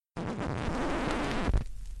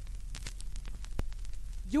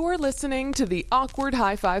You're listening to the Awkward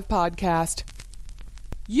High Five podcast.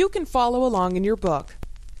 You can follow along in your book.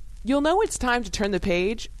 You'll know it's time to turn the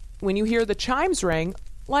page when you hear the chimes ring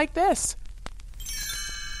like this.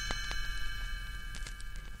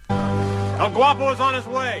 El Guapo is on his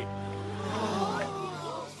way.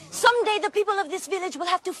 Someday the people of this village will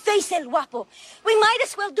have to face El Guapo. We might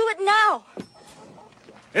as well do it now.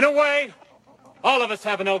 In a way, all of us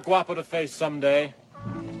have an El Guapo to face someday.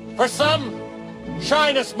 For some,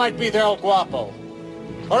 shyness might be their El Guapo.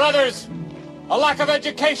 For others, a lack of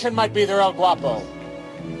education might be their El Guapo.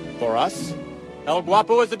 For us, El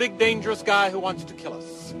Guapo is the big dangerous guy who wants to kill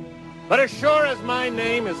us. But as sure as my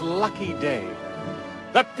name is Lucky Dave,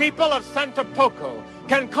 the people of Santa Poco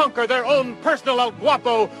can conquer their own personal El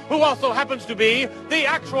Guapo, who also happens to be the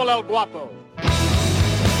actual El Guapo.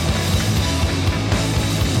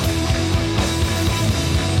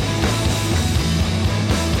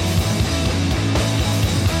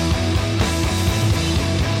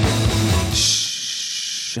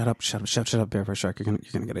 Shut up, Barefoot Shark. You're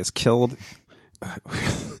gonna get us killed.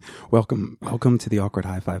 Welcome to the Awkward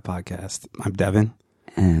High Five podcast. I'm Devin.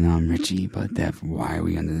 And I'm Richie, but Dev, why are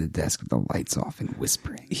we under the desk with the lights off and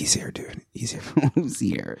whispering? He's here, dude. He's here. Who's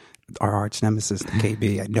here? Our arch nemesis,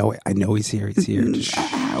 KB. I know he's here. He's here.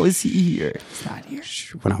 How is he here? He's not here.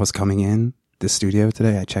 When I was coming in the studio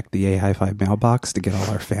today, I checked the A High Five mailbox to get all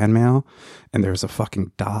our fan mail, and there was a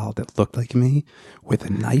fucking doll that looked like me with a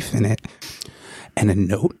knife in it and a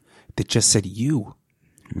note that just said you.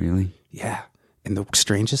 Really? Yeah. And the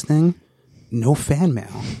strangest thing, no fan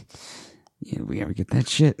mail. Yeah, we ever get that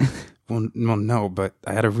shit? Well, no, but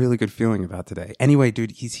I had a really good feeling about today. Anyway, dude,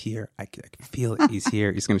 he's here. I can feel it. He's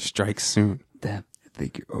here. He's going to strike soon. Dev, I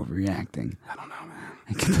think you're overreacting. I don't know, man.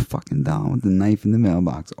 I get the fucking doll with the knife in the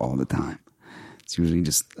mailbox all the time. It's usually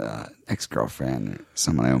just ex-girlfriend or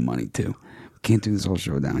someone I owe money to. We can't do this whole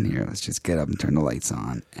show down here. Let's just get up and turn the lights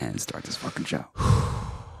on and start this fucking show.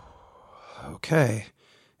 Okay.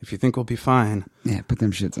 If you think we'll be fine. Yeah, put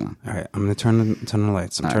them shits on. All right, I'm going to turn on the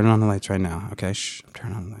lights. I'm turning on the lights right now. Okay, shh. I'm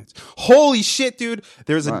turning on the lights. Holy shit, dude.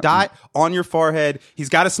 There's a dot on your forehead. He's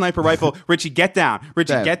got a sniper rifle. Richie, get down.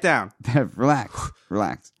 Richie, get down. Dev, relax.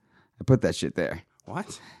 I put that shit there.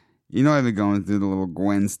 What? You know I've been going through the little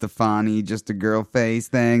Gwen Stefani, just a girl face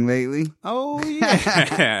thing lately? Oh,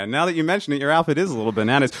 yeah. Now that you mention it, your outfit is a little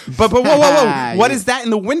bananas. But whoa. What is that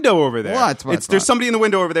in the window over there? What? There's somebody in the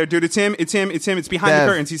window over there, dude. It's him. It's behind the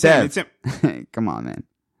curtains. He's saying it's him. Hey, come on, man.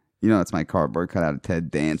 You know it's my cardboard cutout of Ted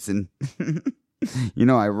Danson. You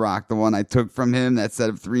know I rock the one I took from him, that set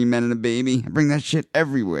of 3 men and a baby. I bring that shit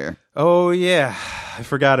everywhere. Oh, yeah. I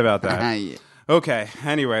forgot about that. Yeah. Okay,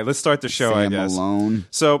 anyway, let's start the show, Sam I guess. Malone.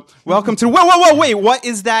 So, welcome to... Whoa, wait, what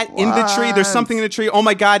is that in the tree? There's something in the tree. Oh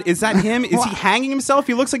my god, is that him? Is he hanging himself?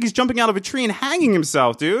 He looks like he's jumping out of a tree and hanging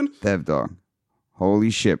himself, dude. Dev Dog.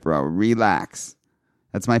 Holy shit, bro. Relax.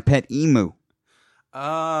 That's my pet emu.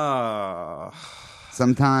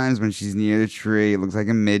 Sometimes when she's near the tree, it looks like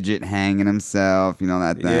a midget hanging himself. You know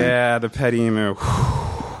that thing? Yeah, the pet emu.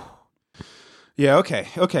 Yeah, okay.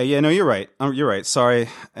 Yeah, no, you're right. You're right. Sorry.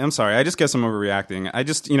 I'm sorry. I just guess I'm overreacting. I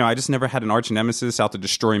just never had an arch nemesis out to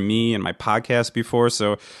destroy me and my podcast before,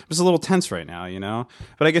 so I'm just a little tense right now, you know?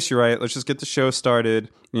 But I guess you're right. Let's just get the show started,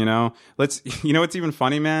 you know? You know what's even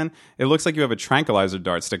funny, man? It looks like you have a tranquilizer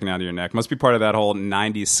dart sticking out of your neck. Must be part of that whole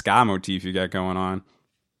 90s ska motif you got going on.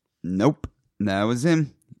 Nope. That was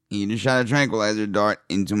him. He just shot a tranquilizer dart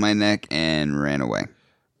into my neck and ran away.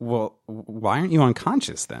 Well, why aren't you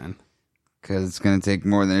unconscious then? Because it's going to take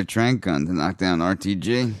more than a tranq gun to knock down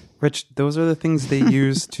RTG. Rich, those are the things they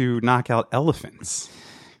use to knock out elephants.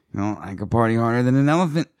 Well, I could party harder than an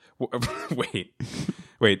elephant.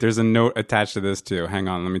 Wait, there's a note attached to this too. Hang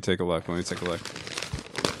on, let me take a look.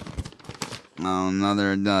 Oh,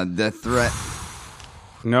 another death threat.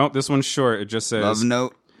 Nope, this one's short. It just says... Love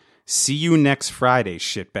note. See you next Friday,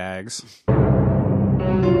 shitbags.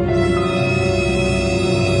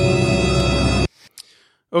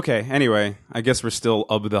 Okay, anyway, I guess we're still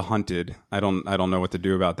of the hunted. I don't know what to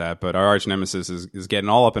do about that, but our arch nemesis is getting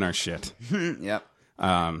all up in our shit. Yep.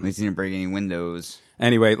 At least he didn't break any windows.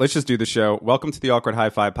 Anyway, let's just do the show. Welcome to the Awkward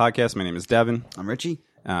High Five podcast. My name is Devin. I'm Richie.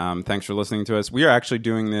 Thanks for listening to us. We are actually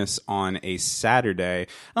doing this on a Saturday. I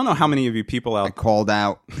don't know how many of you people out... I called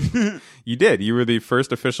out. You did. You were the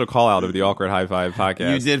first official call out of the Awkward High Five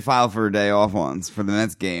podcast. You did file for a day off once for the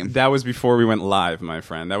Mets game. That was before we went live, my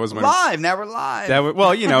friend. That was when... Live! Now we're live!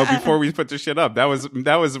 Before we put the shit up. That was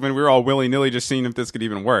when we were all willy-nilly just seeing if this could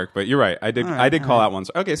even work. But you're right. I did call out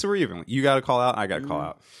once. Okay, so we're even. You got to call out. I got to call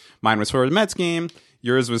out. Mine was for the Mets game.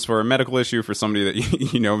 Yours was for a medical issue for somebody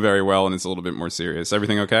that you know very well, and it's a little bit more serious.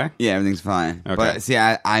 Everything okay? Yeah, everything's fine. Okay. But see,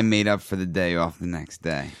 I made up for the day off the next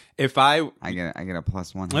day. If I get a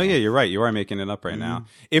 +1. Oh yeah, you're right. You are making it up right now.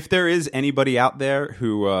 If there is anybody out there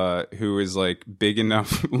who is like big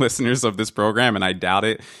enough listeners of this program, and I doubt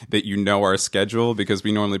it, that you know our schedule because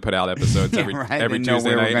we normally put out episodes every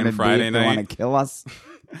Tuesday night and Friday night. They want to kill us.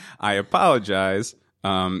 I apologize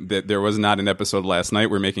that there was not an episode last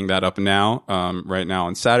night. We're making that up now, right now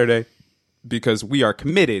on Saturday, because we are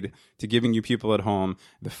committed to giving you people at home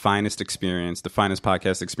the finest experience, the finest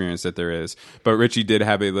podcast experience that there is. But Richie did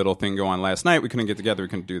have a little thing go on last night. We couldn't get together. We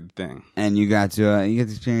couldn't do the thing. And you got to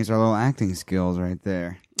experience our little acting skills right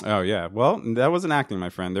there. Oh, yeah. Well, that wasn't acting, my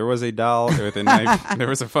friend. There was a doll with a knife. There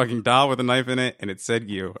was a fucking doll with a knife in it, and it said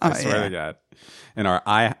you. I swear to God. In our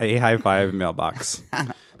A High Five mailbox.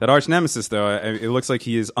 That arch nemesis, though, it looks like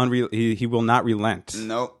he is he will not relent.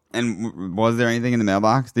 Nope. And was there anything in the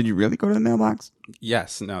mailbox? Did you really go to the mailbox?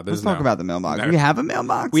 Yes. No. Let's talk about the mailbox. No. We have a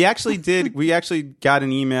mailbox. We actually did. We actually got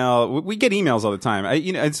an email. We get emails all the time.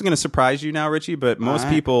 It's going to surprise you now, Richie, but most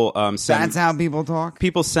people send. That's how people talk.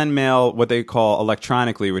 People send mail what they call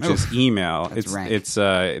electronically, which is email. It's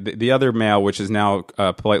the other mail, which is now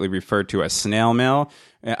politely referred to as snail mail.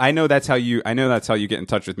 I know that's how you get in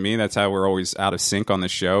touch with me. That's how we're always out of sync on the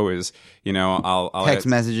show. Is I'll text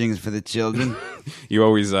messaging is for the children. You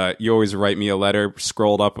always write me a letter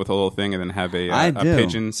scrolled up with a little thing and then have a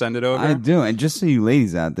pigeon send it over. I do, and just so you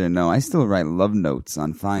ladies out there know, I still write love notes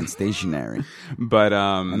on fine stationery, but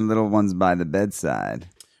and little ones by the bedside.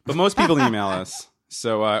 But most people email us.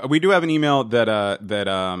 So we do have an email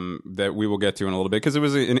that we will get to in a little bit because it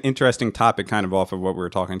was an interesting topic, kind of off of what we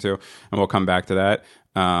were talking to, and we'll come back to that.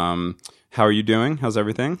 How are you doing? How's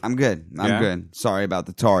everything? I'm good. I'm good. Sorry about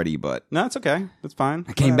the tardy, but no, it's okay. That's fine.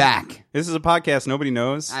 I came back. This is a podcast. Nobody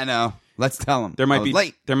knows. I know. Let's tell them. There might be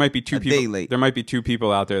late. There might be two people. Day late. There might be two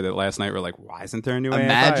people out there that last night were like, "Why isn't there a new?"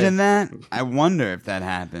 Imagine that. I wonder if that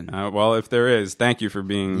happened. Well, if there is, thank you for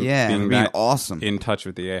being awesome in touch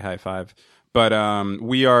with the A High Five. But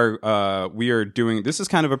we are doing. This is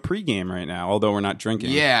kind of a pregame right now, although we're not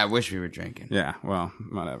drinking. Yeah, I wish we were drinking. Yeah, well,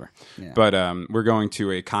 whatever. Yeah. But we're going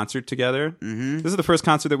to a concert together. Mm-hmm. This is the first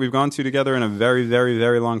concert that we've gone to together in a very, very,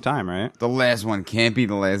 very long time, right? The last one can't be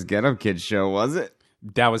the last Get Up Kids show, was it?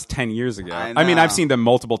 That was 10 years ago. I mean, I've seen them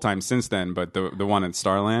multiple times since then, but the one in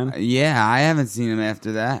Starland? Yeah, I haven't seen him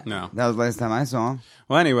after that. No. That was the last time I saw him.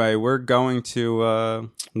 Well, anyway, we're going to,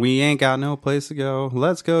 we ain't got no place to go.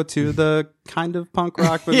 Let's go to the kind of punk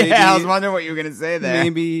rock. But I was wondering what you were going to say there.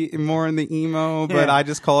 Maybe more in the emo, but I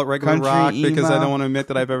just call it regular Country rock emo. because I don't want to admit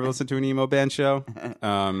that I've ever listened to an emo band show.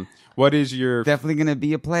 What is your... Definitely going to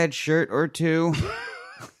be a plaid shirt or two.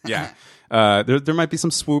 Yeah. There might be some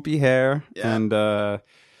swoopy hair. Yeah. And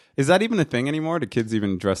is that even a thing anymore? Do kids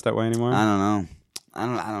even dress that way anymore? I don't know.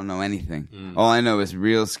 I don't know anything. All I know is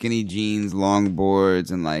real skinny jeans, long boards,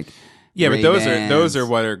 and like yeah, but those are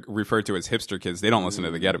what are referred to as hipster kids. They don't listen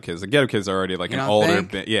to the Get Up Kids. The Get Up Kids are already like an older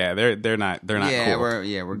bit. Yeah, they're not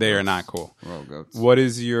cool. They are not cool. We're all goats. What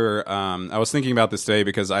is your I was thinking about this today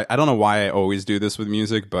because I don't know why I always do this with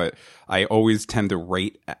music, but I always tend to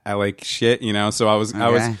rate I like shit, So I was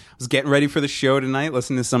getting ready for the show tonight,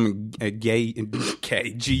 listening to some gay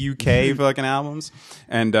GUK fucking albums,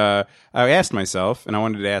 and I asked myself, and I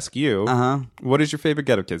wanted to ask you, what is your favorite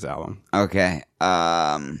Get Up Kids album? Okay,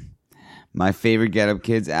 my favorite Get Up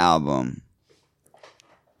Kids album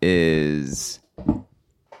is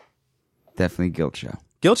definitely Guilt Show.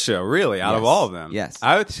 Guilt Show, really? Out of all of them? Yes.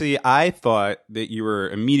 I thought that you were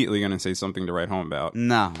immediately going to say something to write home about.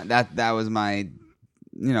 No, that was my,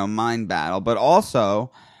 mind battle. But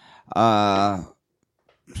also,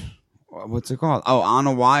 what's it called? Oh, On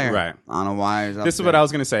a Wire. Right. On a Wire. This is what I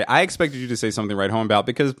was going to say. I expected you to say something right home about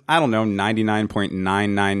because, I don't know,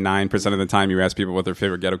 99.999% of the time you ask people what their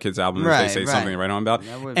favorite Ghetto Kids album is, they say something right home about.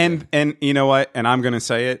 And you know what? And I'm going to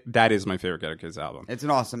say it. That is my favorite Ghetto Kids album. It's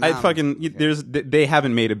an awesome album. They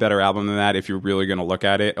haven't made a better album than that if you're really going to look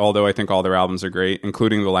at it. Although I think all their albums are great,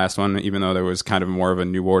 including the last one, even though there was kind of more of a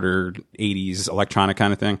New Order 80s electronic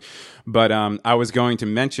kind of thing. But I was going to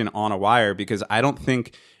mention On a Wire because I don't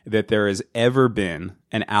think that there has ever been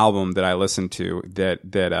an album that I listened to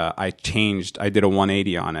that I changed. I did a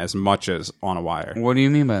 180 on as much as On a Wire. What do you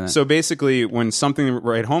mean by that? So basically, when Something to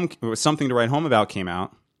Write Home About came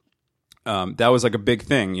out, that was like a big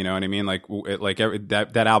thing. You know what I mean?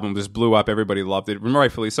 That album just blew up. Everybody loved it,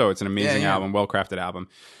 rightfully so. It's an amazing album, well crafted album,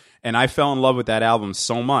 and I fell in love with that album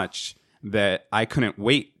so much that I couldn't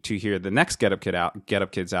wait to hear the next Get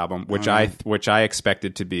Up Kids album, which I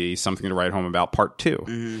expected to be Something to Write Home About Part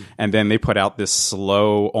 2. And then they put out this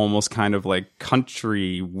slow, almost kind of like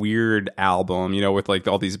country weird album, you know, with like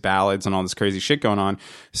all these ballads and all this crazy shit going on.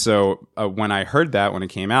 So when I heard that when it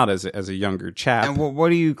came out as a younger chap, And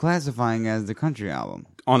what are you classifying as the country album?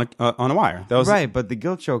 on a Wire, that was Right, but the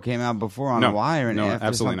Guilt Show came out before On a Wire, and after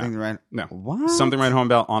absolutely Something not. Right. No, What? Something to Write Home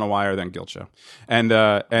About, On a Wire, then Guilt Show. And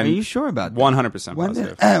Are you sure about that? 100% When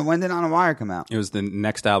positive. when did On a Wire come out? It was the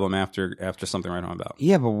next album after Something to Write Home About.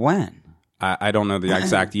 Yeah, but when? I don't know the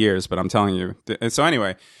exact years, but I'm telling you. So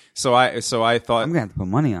anyway, so I thought, I'm gonna have to put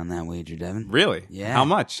money on that wager, Devin. really? Yeah. How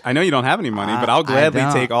much? I know you don't have any money, but I'll gladly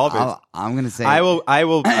take all of it. I'm gonna say I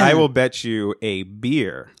will bet you a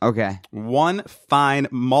beer, Okay, one fine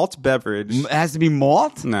malt beverage. it has to be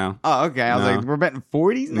malt. No, Oh, okay. I was No. like, we're betting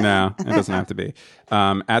 40s now. no, it doesn't have to be.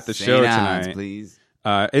 At the St. show John's, tonight, please.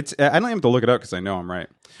 I don't even have to look it up because I know I'm right.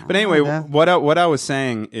 But anyway, okay. what I was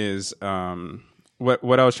saying is,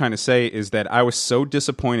 what I was trying to say is that I was so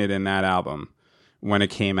disappointed in that album when it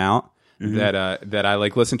came out. That I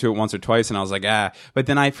like listened to it once or twice and I was like, but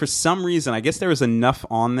then for some reason, I guess there was enough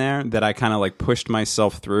on there that I kind of like pushed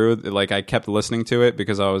myself through. Like I kept listening to it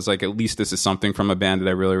because I was like, at least this is something from a band that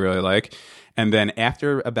I really, really like. And then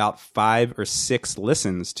after about 5 or 6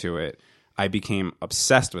 listens to it, I became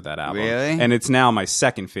obsessed with that album. Really? And it's now my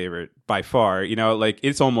second favorite by far. You know, like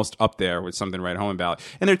it's almost up there with Something to Write Home About.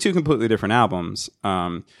 And they're 2 completely different albums.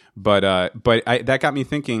 But that got me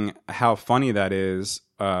thinking how funny that is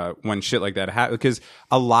when shit like that happens. Because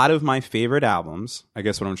a lot of my favorite albums, I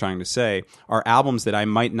guess what I'm trying to say, are albums that I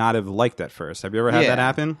might not have liked at first. Have you ever had that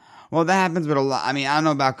happen? Well, that happens with a lot. I mean, I don't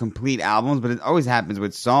know about complete albums, but it always happens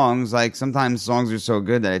with songs. Like sometimes songs are so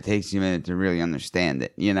good that it takes you a minute to really understand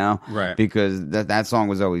it, you know? Right. Because that song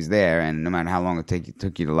was always there, and no matter how long it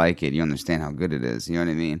took you to like it, you understand how good it is. You know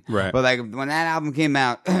what I mean? Right. But like when that album came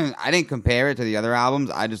out, I didn't compare it to the other albums.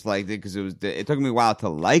 I just liked it because it took me a while to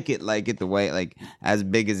like it the way like as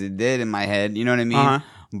big as it did in my head. You know what I mean? Uh-huh.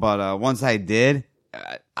 But once I did,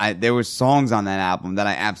 there were songs on that album that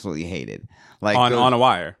I absolutely hated. Like On a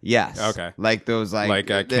Wire. Yes. Okay. Like those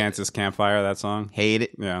Kansas Campfire, that song. Hate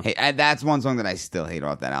it. Yeah. That's one song that I still hate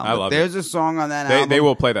off that album. I love There's a song on that album. They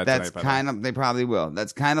will play that That's tonight, by the way. kind of. They probably will.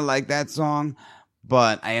 That's kind of like that song,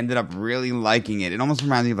 but I ended up really liking it. It almost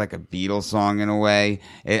reminds me of like a Beatles song in a way.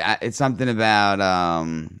 It's something about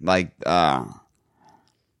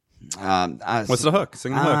What's the hook?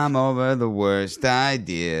 Sing the hook. I'm over the worst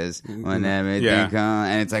ideas when everything Yeah. comes,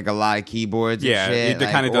 and it's like a lot of keyboards. Yeah, and shit, it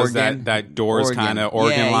like kind of does organ. that Doors Organ. kind of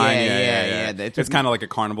organ line. Yeah. It's kind of like a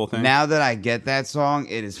carnival thing. Now that I get that song,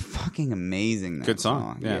 it is fucking amazing. That Good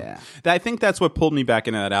song. Yeah. yeah. I think that's what pulled me back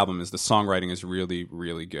into that album is the songwriting is really,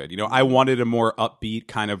 really good. You know, I wanted a more upbeat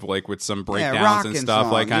kind of like with some breakdowns and rockin' stuff,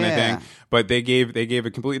 song, like kind of yeah. thing. But they gave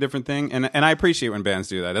a completely different thing, and I appreciate when bands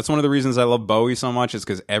do that. That's one of the reasons I love Bowie so much is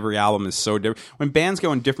because every album is so different. When bands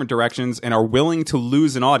go in different directions and are willing to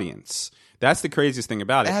lose an audience. That's the craziest thing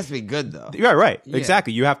about It it. has to be good though. Yeah, right. Yeah.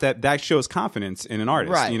 Exactly. You have to. That shows confidence in an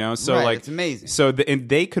artist. Right. You know. So Right. like, It's amazing. So and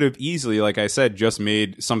they could have easily, like I said, just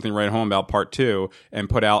made Something to Write Home About Part 2 and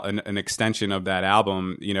put out an extension of that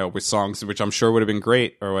album. You know, with songs which I'm sure would have been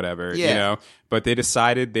great or whatever. Yeah. You know. But they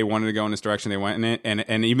decided they wanted to go in this direction. They went in it,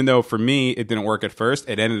 and even though for me it didn't work at first,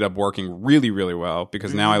 it ended up working really, really well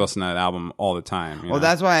because now I listen to that album all the time. You Well, know?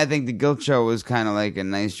 that's why I think the Guilt Show was kind of like a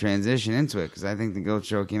nice transition into it because I think the Guilt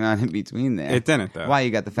Show came out in between there. It didn't though. Why you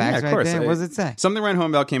got the facts Yeah, of right course. there? What does it say? Something to Write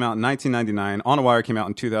Home About came out in 1999. On a Wire came out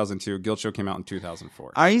in 2002. Guilt Show came out in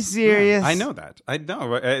 2004. Are you serious? I know that. I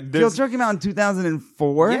know. Guilt Show came out in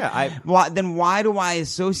 2004. Yeah, Then why do I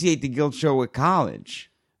associate the Guilt Show with college?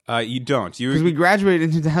 You don't. Because we graduated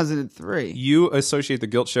in 2003. You associate the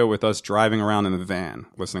Guilt Show with us driving around in the van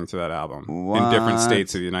listening to that album in different What?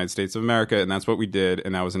 states of the United States of America, and that's what we did,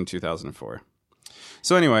 and that was in 2004.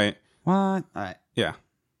 So anyway, What? All right. yeah.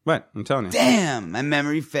 What? I'm telling you. Damn, my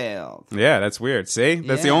memory failed. Yeah, that's weird. See?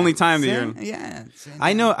 That's the Yeah. only time that See? you're... Yeah. See?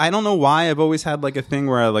 I know. I don't know why. I've always had like a thing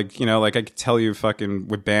where I like, you know, like I could tell you fucking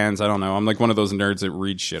with bands. I don't know. I'm like one of those nerds that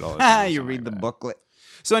read shit all the time. or You something read like the that. booklet.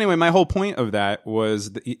 So anyway, my whole point of that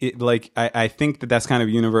was, I think that's kind of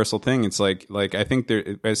a universal thing. It's like I think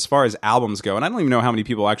there, as far as albums go, and I don't even know how many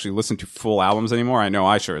people actually listen to full albums anymore. I know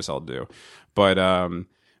I sure as hell do, but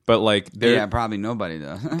like there, Yeah, probably nobody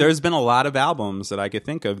though. there's been a lot of albums that I could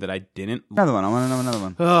think of that I didn't. Another one. I want to know another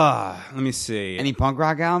one. Let me see. Any punk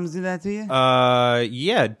rock albums do that to you?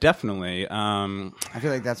 Yeah, definitely. I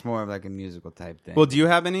feel like that's more of like a musical type thing. Well, do you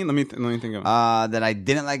have any? Let me think of. That I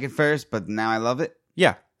didn't like at first, but now I love it.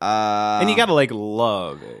 Yeah. And you gotta like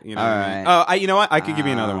love it. You know what I mean? Oh, you know what? I could give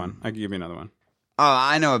you another one. Oh,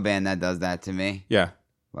 I know a band that does that to me. Yeah.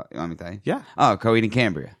 What, you want me to tell you? Yeah. Oh, Coheed and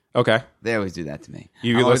Cambria. Okay. They always do that to me.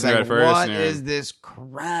 You I'm always listen to like, it first. What and is this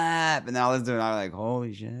crap? And then I'll listen to it and I'm like,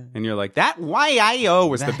 holy shit. And you're like, that YIO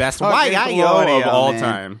was the That best fucking YIO audio, of all man.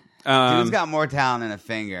 time. Dude's got more talent in a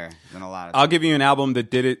finger than a lot of I'll give you an album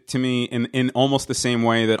that did it to me in almost the same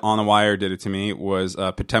way that On the Wire did it to me was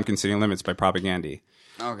Potemkin City Limits by Propagandhi.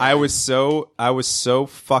 Okay. I was so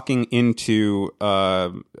fucking into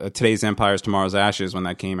Today's Empires, Tomorrow's Ashes when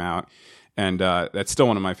that came out. And that's still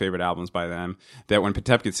one of my favorite albums by them. That when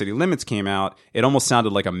Potemkin City Limits came out, it almost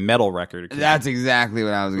sounded like a metal record. That's exactly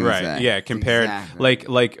what I was going to say. Right, yeah, compared like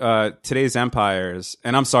Today's Empires,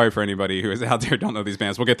 and I'm sorry for anybody who is out there who don't know these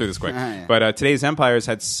bands. We'll get through this quick. Yeah. But Today's Empires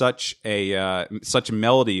had such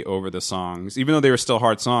melody over the songs, even though they were still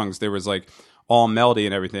hard songs. There was like all melody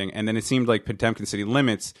and everything, and then it seemed like Potemkin City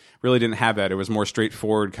Limits really didn't have that. It was more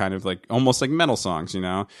straightforward, kind of like almost like metal songs, you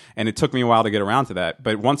know. And it took me a while to get around to that,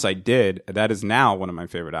 but once I did, that is now one of my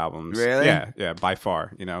favorite albums. Really? Yeah, by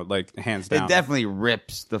far. You know, like hands down. It definitely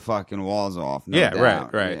rips the fucking walls off. No Yeah,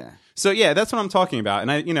 doubt. right. Yeah. So yeah, that's what I'm talking about, and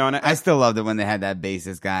I still loved it when they had that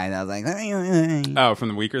bassist guy. And I was like, oh, from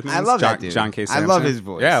the Weaker Things. I love that dude. John K. I Sampson. love his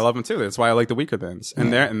voice. Yeah, I love him too. That's why I like the Weaker Things,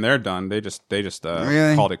 and they're done. They just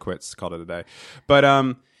Really? called it quits, called it a day.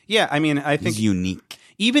 But yeah, I mean, I think he's unique.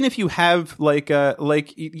 even if you have like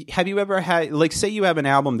have you ever had like say you have an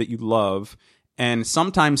album that you love. And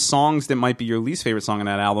sometimes songs that might be your least favorite song on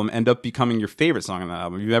that album end up becoming your favorite song on that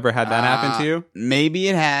album. Have you ever had that happen to you? Maybe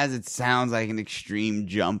it has. It sounds like an extreme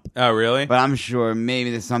jump. Oh, really? But I'm sure maybe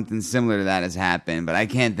there's something similar to that has happened. But I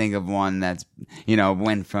can't think of one that's,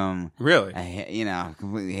 went from Really?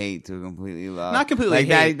 completely hate to completely love. Not completely like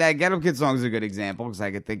hate. That Get Up Kid song is a good example because I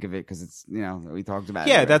could think of it because it's, we talked about it.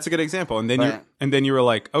 Yeah, right? that's a good example. And then But you were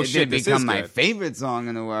like, oh it shit, did this become is my good. favorite song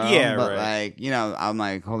in the world. Yeah, but right. I'm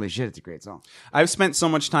like, holy shit, it's a great song. I've spent so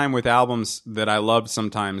much time with albums that I loved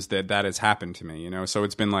sometimes that has happened to me, so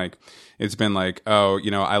it's been like, oh,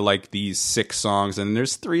 I like these 6 songs and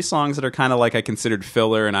there's 3 songs that are kind of like I considered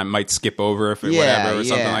filler and I might skip over if it whatever or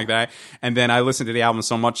something like that. And then I listen to the album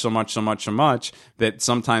so much that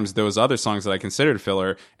sometimes those other songs that I considered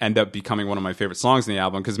filler end up becoming one of my favorite songs in the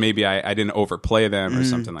album because maybe I didn't overplay them or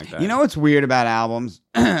something like that. You know what's weird about albums?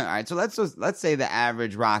 All right, so let's say the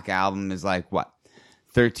average rock album is like what?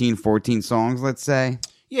 13, 14 songs, let's say.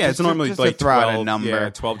 Yeah, it's normally just like to throw 12, out a number, yeah,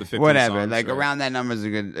 12 to 15 whatever. songs, like right. around that number is a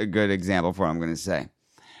good example for what I'm going to say.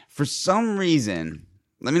 For some reason,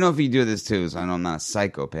 let me know if you do this too, so I know I'm not a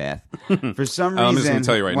psychopath. For some reason, I'm just going to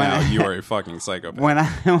tell you right when now, I- you are a fucking psychopath. when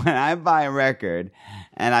I buy a record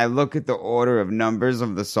and I look at the order of numbers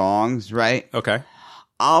of the songs, right? Okay.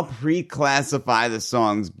 I'll pre-classify the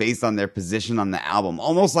songs based on their position on the album,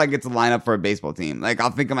 almost like it's a lineup for a baseball team. Like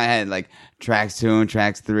I'll think in my head, like tracks 2 and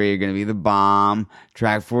tracks 3 are gonna be the bomb.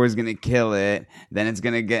 Track 4 is gonna kill it. Then it's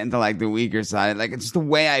gonna get into like the weaker side. Like it's just the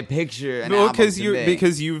way I picture an album to be.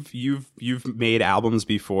 Because you've made albums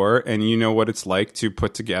before and you know what it's like to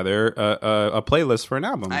put together a playlist for an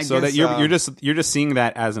album. I So guess that you're just seeing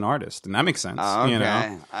that as an artist, and that makes sense. Oh,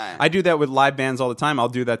 okay. I do that with live bands all the time. I'll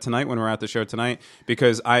do that tonight when we're at the show tonight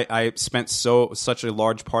because I spent such a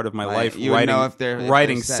large part of my life You would know if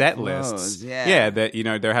writing they're set flows. lists. Yeah. That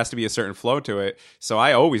there has to be a certain flow to it. So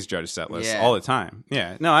I always judge set lists Yeah. all the time.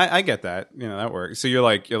 Yeah, no, I get that. That works. So you're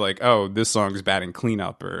like, oh, this song's batting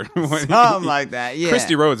cleanup or Something like that. Yeah.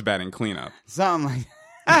 Christy Rhodes batting cleanup. Something like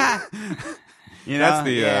that. That's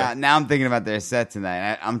the, yeah. Now I'm thinking about their set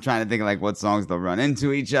tonight. I'm trying to think of like what songs they'll run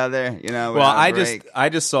into each other. Well, without a break. I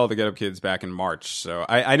just saw the Get Up Kids back in March, so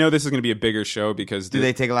I know this is going to be a bigger show because Do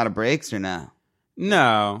they take a lot of breaks or no?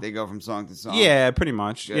 No. They go from song to song. Yeah, pretty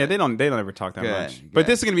much. Good. Yeah, they don't ever talk that Good, much. good. But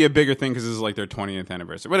this is going to be a bigger thing because this is like their 20th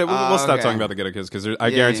anniversary. But we'll stop okay. talking about the Get Up Kids because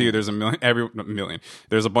I guarantee yeah. you there's a million.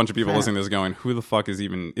 There's a bunch of people listening to this going, "Who the fuck is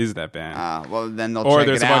that band?" Well, then they'll Or check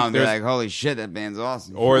there's it a bunch- out and they're there's- like, "Holy shit, that band's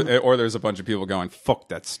awesome." Or there's a bunch of people going, "Fuck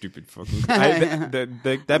that stupid fucking." That I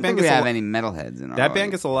band think we gets have any metalheads in our that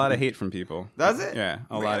band gets a lot of hate from people. Does it? Yeah,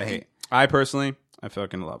 a lot of Really? hate. I personally, I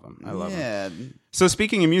fucking love them. I love them. Yeah. So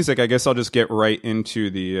speaking of music, I guess I'll just get right into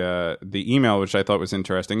the email, which I thought was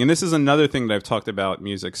interesting. And this is another thing that I've talked about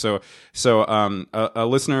music. So a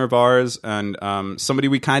listener of ours and somebody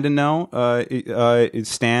we kind of know, is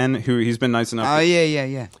Stan, who he's been nice enough. Oh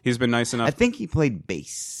yeah. He's been nice enough. I think he played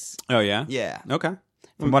bass. Oh yeah. Yeah. Okay.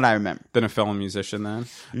 From what I remember. Then a fellow musician.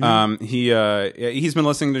 Then he's been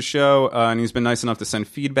listening to the show and he's been nice enough to send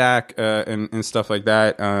feedback and stuff like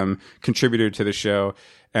that. Contributed to the show,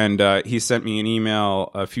 and he sent me an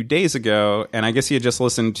email a few days ago, and I guess he had just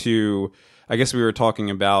listened to I guess we were talking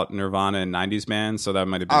about Nirvana and 90s bands, so that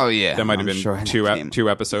might have been, Oh, yeah. that might have I'm been sure that two came- two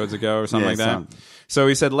episodes ago or something Yeah, like that. something. So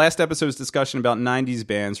he said, last episode's discussion about 90s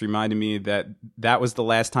bands reminded me that was the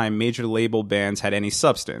last time major label bands had any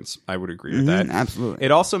substance. I would agree with that. absolutely.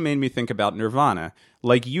 It also made me think about Nirvana.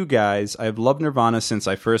 Like you guys, I've loved Nirvana since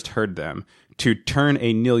I first heard them. To turn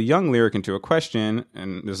a Neil Young lyric into a question,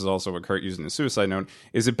 and this is also what Kurt used in the Suicide Note,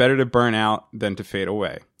 is it better to burn out than to fade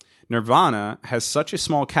away? Nirvana has such a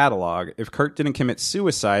small catalog. If Kurt didn't commit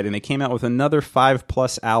suicide and they came out with another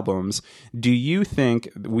 5+ albums, do you think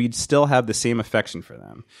we'd still have the same affection for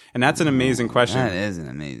them? And that's an amazing question. That is an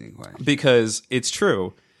amazing question. Because it's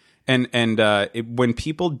true. And when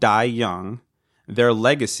people die young, their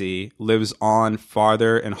legacy lives on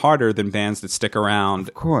farther and harder than bands that stick around,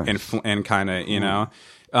 Of course. and kind of, you know.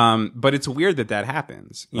 But it's weird that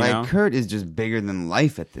happens, you know, Kurt is just bigger than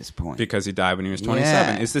life at this point. because he died when he was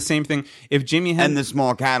 27. Yeah. It's the same thing. If Jimi And Hendrix, the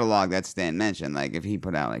small catalog that Stan mentioned, like if he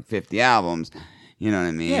put out like 50 albums, you know what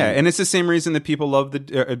I mean? yeah, and it's the same reason that people love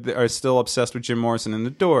are still obsessed with Jim Morrison and the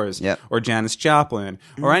Doors, Yep. or Janis Joplin,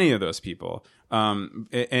 or any of those people. And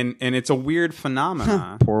it's a weird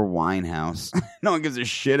phenomenon. Poor Winehouse. No one gives a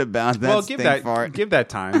shit about that. Well, stink give fart. that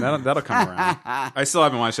time. That'll come around. I still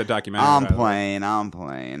haven't watched that documentary. I'm by the way.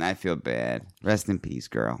 playing. I feel bad. Rest in peace,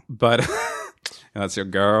 girl. But that's your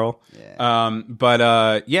girl.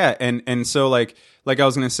 Yeah. Yeah, and so like I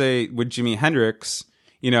was gonna say with Jimi Hendrix,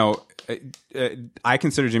 you know, I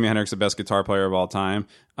consider Jimi Hendrix the best guitar player of all time.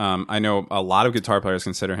 I know a lot of guitar players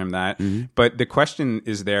consider him that, but the question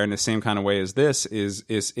is there in the same kind of way as this is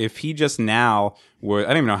if he just now would, I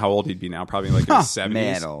don't even know how old he'd be now, probably like in his 70s,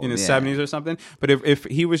 mad old, in his yeah. 70s or something. But if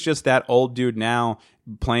he was just that old dude now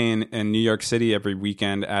playing in New York City every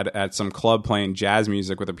weekend at some club playing jazz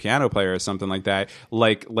music with a piano player or something like that,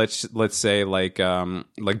 like let's say like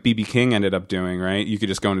BB King ended up doing, right? You could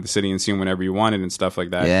just go into the city and see him whenever you wanted and stuff like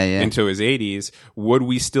that. Yeah. Into his 80s, would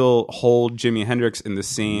we still hold Jimi Hendrix in the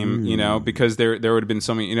same, you know, because there would have been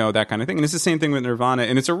so many, you know, that kind of thing. And it's the same thing with Nirvana,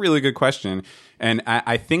 and it's a really good question. And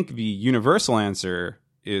I think the universal answer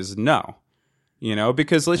is no. You know,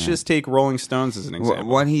 because let's just take Rolling Stones as an example.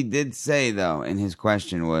 What he did say, though, in his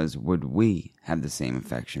question was, would we have the same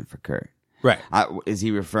affection for Kurt? Right. Is he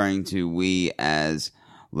referring to we as,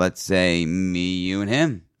 let's say, me, you, and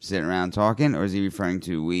him sitting around talking? Or is he referring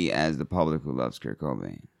to we as the public who loves Kurt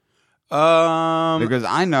Cobain? Because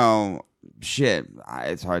I know,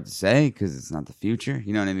 it's hard to say because it's not the future.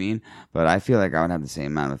 You know what I mean? But I feel like I would have the same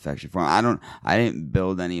amount of affection for him. I didn't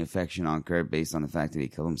build any affection on Kurt based on the fact that he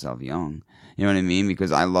killed himself young. You know what I mean?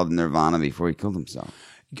 Because I loved Nirvana before he killed himself.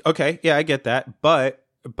 Okay, yeah, I get that, but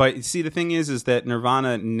see, the thing is that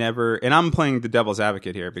Nirvana never, and I'm playing the devil's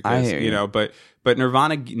advocate here because I hear you. know, but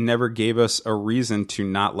Nirvana never gave us a reason to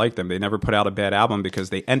not like them. They never put out a bad album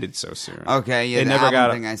because they ended so soon. Okay, yeah, They the never album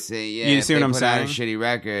got. thing I see. Yeah, You if see they what I'm put out a saying? shitty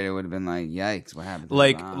record, it would have been like, yikes, what happened to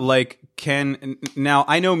Nirvana? Like now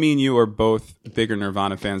I know me and you are both bigger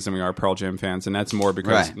Nirvana fans than we are Pearl Jam fans, and that's more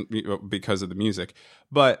because of the music.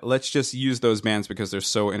 But let's just use those bands because they're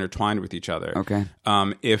so intertwined with each other. Okay.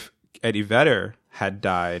 If Eddie Vedder had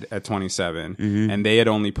died at 27 and they had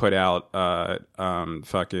only put out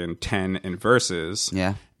fucking 10 in Verses,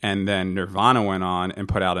 Yeah. and then Nirvana went on and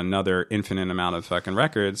put out another infinite amount of fucking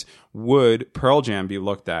records, would Pearl Jam be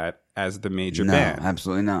looked at as the major No, band?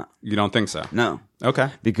 absolutely not. You don't think so? No. Okay.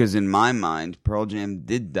 Because in my mind, Pearl Jam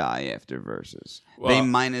did die after Versus. They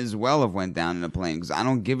might as well have went down in a plane because I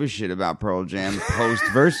don't give a shit about Pearl Jam post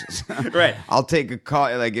Versus. Right. I'll take a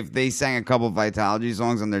call. Like if they sang a couple Vitalogy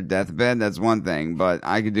songs on their deathbed, that's one thing. But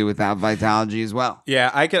I could do without Vitalogy as well.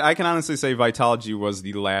 Yeah, I can honestly say Vitalogy was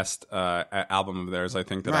the last album of theirs I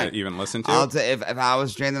think that I even listened to. I'll if I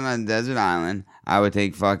was stranded on a desert island, I would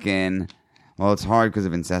take fucking. Well, it's hard because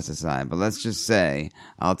of Incesticide, but let's just say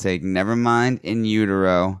I'll take Nevermind, In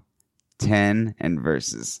Utero, 10, and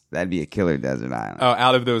Versus. That'd be a killer desert island. Oh,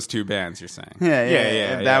 out of those two bands, you're saying? Yeah.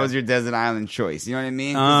 yeah. That was your desert island choice. You know what I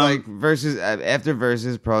mean? 'Cause, like Versus, after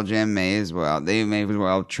Versus, Pearl Jam may as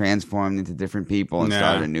well transform into different people and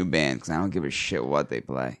start a new band because I don't give a shit what they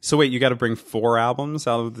play. So wait, you got to bring 4 albums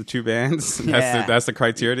out of the 2 bands? Yeah. That's the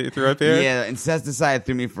criteria that you threw up here? Yeah, Incesticide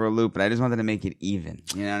threw me for a loop, but I just wanted to make it even.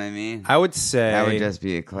 You know what I mean? I would say That would just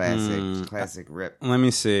be a classic rip. Let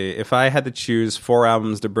me see. If I had to choose 4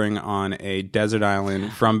 albums to bring on a desert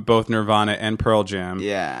island from both Nirvana and Pearl Jam,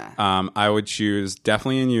 I would choose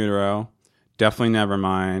definitely In Utero, definitely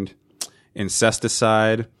Nevermind,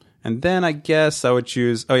 Incesticide, and then I guess I would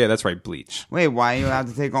choose. Oh yeah, that's right, Bleach. Wait, why are you allowed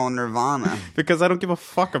to take all Nirvana? Because I don't give a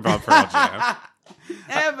fuck about Pearl Jam.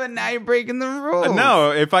 Yeah, but now you're breaking the rules.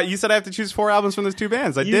 No, you said I have to choose 4 albums from those 2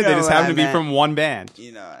 bands. I You did. They know just what happen I to be meant. from one band.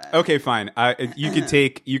 You know what Okay, fine. You could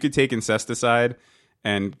take Incesticide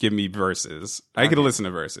and give me Verses. I could listen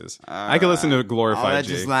to Verses. I could listen to I'll Glorified let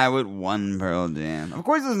G. you slide with one Pearl Jam. Of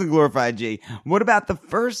course, listen to Glorified G. What about the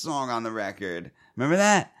first song on the record? Remember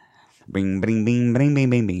that? Bing, bing, bing, bing, bing,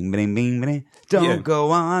 bing, bing, bing, bing, bing. Don't Yeah. go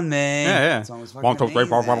on, man. Yeah, yeah. That song was fucking 1, 2, 3,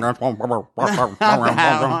 4, 5, amazing. 6, 7, 8, 9, 10, 11,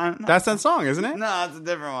 12, 13. That's that song, isn't it? No, it's a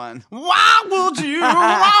different one. Why would you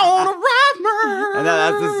want to rap me? And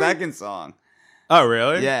that's the second song. Oh,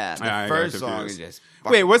 really? Yeah, the I got first song confused. is just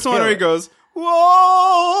Wait, what's the one kill where he it. goes,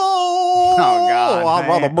 whoa, God, I'd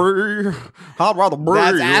rather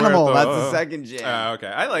man. be. That's Animal. with That's the second jam. Oh, okay.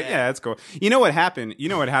 I like. Yeah, that's cool. You know what happened?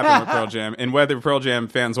 with Pearl Jam, and whether Pearl Jam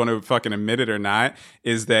fans want to fucking admit it or not,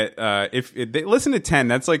 is that if they listen to 10,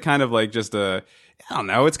 that's like kind of like just a. I don't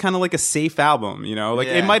know. It's kind of like a safe album, Like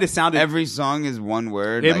Yeah. it might have sounded. Every song is one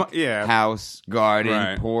word. It like mu- yeah. House, garden,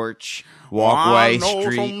 Right. porch, walkway, I know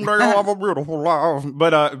street. someday I'll have a beautiful life.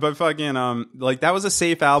 But fucking like that was a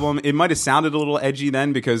safe album. It might have sounded a little edgy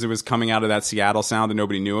then because it was coming out of that Seattle sound that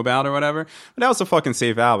nobody knew about or whatever. But that was a fucking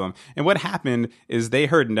safe album. And what happened is they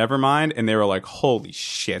heard Nevermind and they were like, "Holy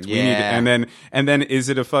shit, we need it." Yeah. And then is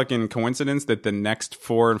it a fucking coincidence that the next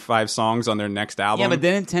 4 and 5 songs on their next album? Yeah, but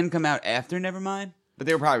didn't 10 come out after Nevermind? But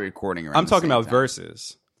they were probably recording around I'm the talking same about time.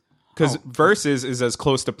 Verses. Because Verses is as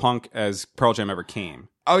close to punk as Pearl Jam ever came.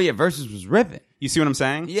 Oh, yeah, Versus was ripping. You see what I'm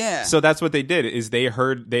saying? Yeah. So that's what they did is they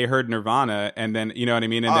heard Nirvana and then you know what I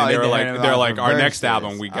mean and then Oh, they were they like heard they're Nirvana like for our next Versus.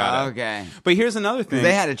 album we got it. Okay. But here's another thing.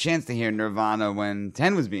 They had a chance to hear Nirvana when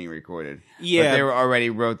 10 was being recorded. Yeah. But they were already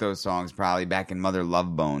wrote those songs probably back in Mother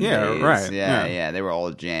Love Bone Yeah, days. right, Yeah, yeah. yeah. They were all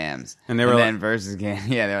jams. And they were then like- Versus came.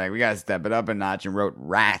 Yeah, they were like, we got to step it up a notch and wrote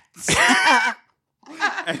Rats.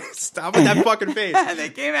 Stop with that fucking face. And they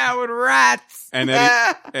came out with Rats. And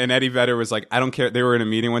Eddie Vedder was like, I don't care. They were in a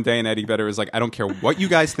meeting one day, and Eddie Vedder was like, I don't care what you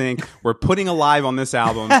guys think. We're putting Alive on this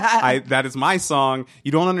album. That is my song.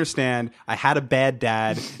 You don't understand. I had a bad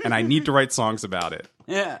dad, and I need to write songs about it.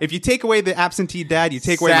 Yeah. If you take away the absentee dad, you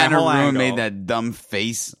take away Sat my in whole a room, angle. made that dumb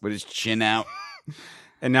face with his chin out.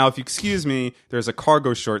 And now, if you excuse me, there's a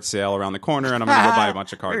cargo short sale around the corner, and I'm gonna go buy a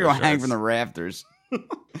bunch of We're cargo gonna shorts. hang from the rafters.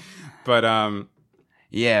 But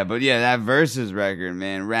Yeah, but yeah, that Versus record,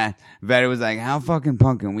 man. Vedder was like, how fucking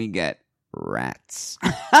punk can we get? Rats.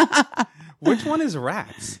 which one is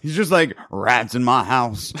Rats? He's just like, rats in my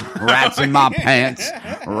house, rats in my pants,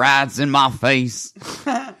 rats in my face.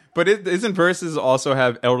 But isn't Versus also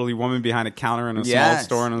have elderly woman behind a counter in a small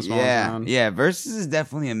store in a small town? Yeah, Versus is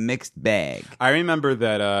definitely a mixed bag. I remember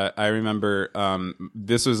that.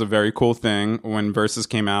 This was a very cool thing when Versus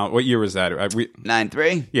came out. What year was that?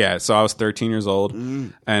 9-3? Yeah, so I was 13 years old,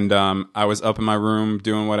 and I was up in my room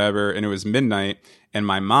doing whatever, and it was midnight. And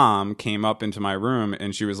my mom came up into my room,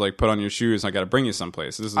 and she was like, "Put on your shoes. I got to bring you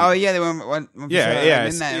someplace." This is Oh, yeah, they went yeah.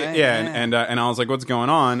 midnight, right? And I was like, "What's going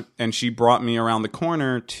on?" And she brought me around the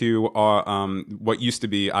corner to what used to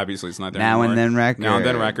be, obviously it's not there Now anymore. and Then Records. Now and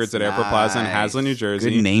Then Records at Airport Plaza in Nice. Haslet, New Jersey.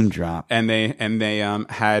 Good name drop. And they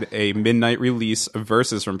had a midnight release of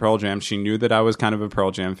Versus from Pearl Jam. She knew that I was kind of a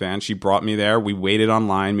Pearl Jam fan. She brought me there. We waited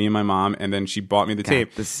online, me and my mom, and then she bought me the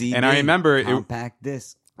tape. The CD, and I remember compact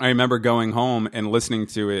disc. I remember going home and listening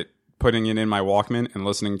to it, putting it in my Walkman and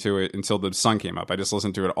listening to it until the sun came up. I just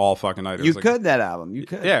listened to it all fucking night. It You was like- could that album. You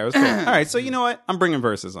could. Yeah, it was cool. All right, so you know what? I'm bringing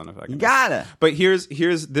Versus on effect. You gotta. But here's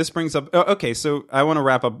this brings up. Okay, so I want to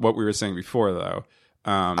wrap up what we were saying before, though.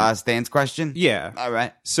 Stan's question? Yeah. All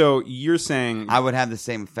right. So you're saying. I would have the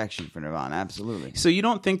same affection for Nirvana, absolutely. So you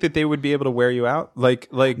don't think that they would be able to wear you out? Like.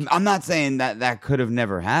 I'm not saying that could have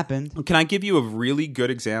never happened. Can I give you a really good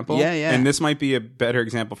example? Yeah, yeah. And this might be a better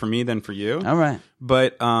example for me than for you. All right.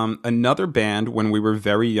 But another band when we were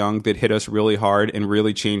very young that hit us really hard and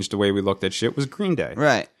really changed the way we looked at shit was Green Day.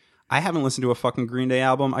 Right. I haven't listened to a fucking Green Day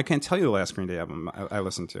album. I can't tell you the last Green Day album I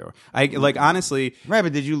listened to. Honestly, Right,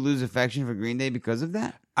 but did you lose affection for Green Day because of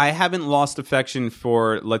that? I haven't lost affection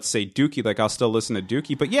for, let's say, Dookie. Like, I'll still listen to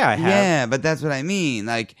Dookie. But yeah, I have. Yeah, but that's what I mean.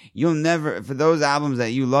 Like, you'll never, for those albums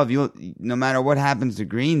that you love, no matter what happens to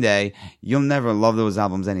Green Day, you'll never love those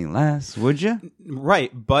albums any less, would you? Right,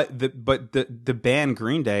 but the band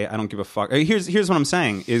Green Day, I don't give a fuck. Here's what I'm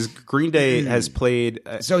saying is Green Day has played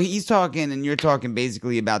So he's talking, and you're talking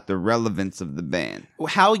basically about the relevance of the band.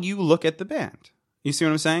 how you look at the band. You see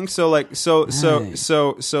what I'm saying? So like so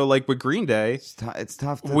like with Green Day, it's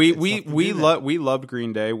tough. We loved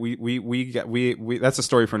Green Day. We that's a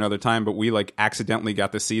story for another time. But we like accidentally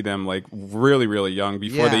got to see them like really really young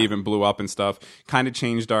before they even blew up and stuff. Kind of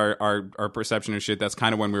changed our perception of shit. That's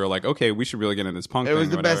kind of when we were like, okay, we should really get into this punk. It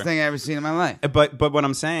was the best thing I ever seen in my life. But what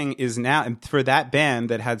I'm saying is now, and for that band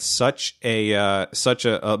that had such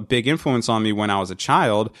a big influence on me when I was a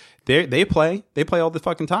child. They play all the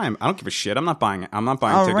fucking time. I don't give a shit. I'm not buying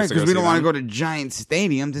tickets. Right, because we don't want to go to Giant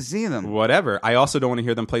Stadium to see them. Whatever. I also don't want to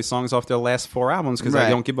hear them play songs off their last 4 albums because I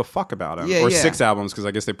don't give a fuck about them. Yeah, or 6 albums because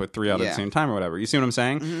I guess they put 3 out at the same time or whatever. You see what I'm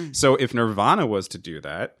saying? Mm-hmm. So if Nirvana was to do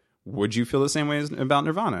that, would you feel the same way about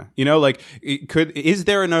Nirvana? You know, like, is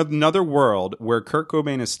there another world where Kurt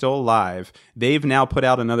Cobain is still alive? They've now put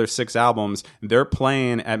out another 6 albums. They're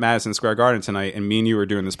playing at Madison Square Garden tonight, and me and you are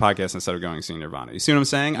doing this podcast instead of going to see Nirvana. You see what I'm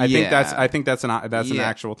saying? I think that's an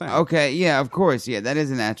actual thing. Okay, yeah, of course, yeah, that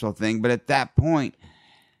is an actual thing. But at that point,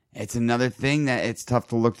 it's another thing that it's tough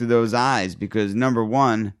to look through those eyes because number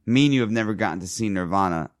one, me and you have never gotten to see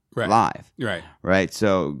Nirvana. Live. Right.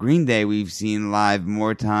 So Green Day we've seen live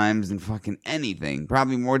more times than fucking anything.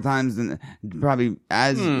 Probably more times than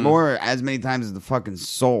as many times as the fucking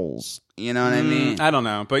Souls. You know what I mean? I don't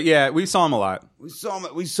know. But yeah, we saw them a lot. We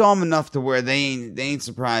saw them enough to where they ain't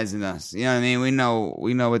surprising us. You know what I mean? We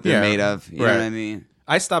know what they're made of. You know what I mean?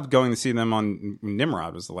 I stopped going to see them on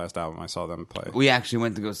Nimrod was the last album I saw them play. We actually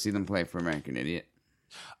went to go see them play for American Idiot.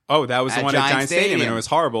 Oh, that was the one at Giant Stadium, and it was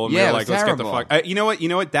horrible. And we were like, let's get the fuck. You know what?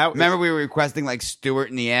 Remember, we were requesting like Stewart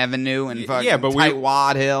in the Avenue and fucking Tight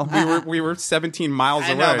Wad Hill. We were 17 miles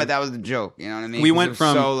away. I know, but that was the joke. You know what I mean? We went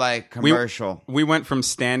from so like commercial. We went from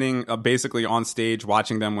standing basically on stage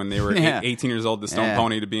watching them when they were 18 years old, the Stone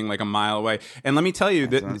Pony, to being like a mile away. And let me tell you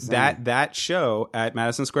that show at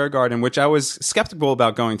Madison Square Garden, which I was skeptical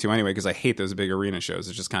about going to anyway because I hate those big arena shows.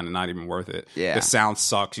 It's just kind of not even worth it. Yeah, the sound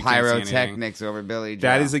sucks. You Pyrotechnics over Billy Joe.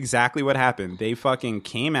 That is exactly what happened. They fucking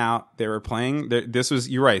came out. They were playing.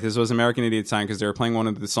 You're right. This was American Idiot time because they were playing one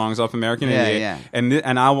of the songs off American Idiot. Yeah.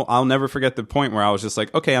 And I'll never forget the point where I was just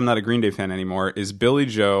like, okay, I'm not a Green Day fan anymore. Is Billy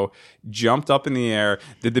Joe jumped up in the air,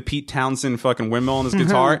 did the Pete Townsend fucking windmill on his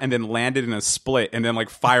guitar, and then landed in a split, and then like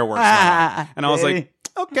fireworks went off. And I was like,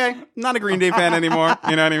 okay, not a Green Day fan anymore.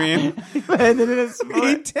 You know what I mean? He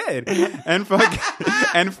did.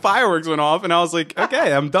 And fireworks went off, and I was like,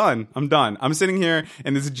 okay, I'm done. I'm sitting here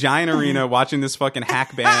in this giant arena watching this fucking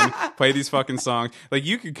hack band play these fucking songs. Like,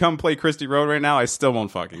 you could come play Christie Road right now, I still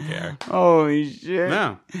won't fucking care. Holy shit.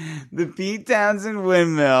 No. The Pete Townsend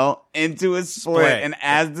windmill into a split. And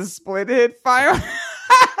as the split hit, fire...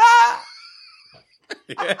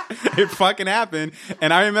 Yeah, it fucking happened.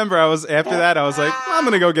 And I remember after that, I was like, I'm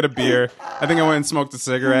going to go get a beer. I think I went and smoked a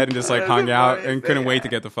cigarette and just like hung out and couldn't wait to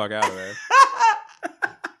get the fuck out of there.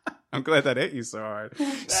 I'm glad that hit you so hard.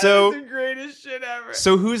 That's the greatest shit ever.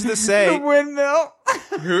 So who's to say... The windmill.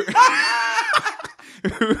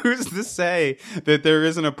 Who's to say that there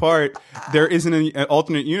isn't an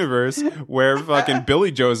alternate universe where fucking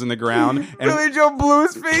Billy Joe's in the ground and Billy Joe blew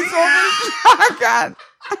his face over the shotgun.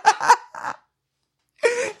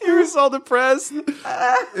 He was all depressed. And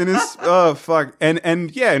oh fuck. And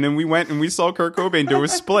then we went and we saw Kurt Cobain do a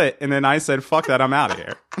split, and then I said, fuck that, I'm out of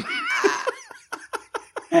here.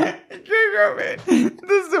 Kurt Cobain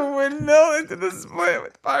does the windmill into the split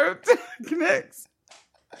with pyrotechnics.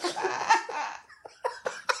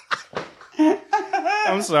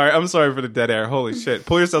 I'm sorry for the dead air. Holy shit.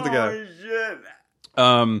 Pull yourself together.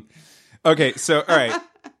 Holy shit. Okay, so all right.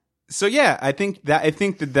 So yeah, I think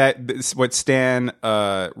that what Stan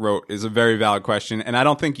wrote is a very valid question, and I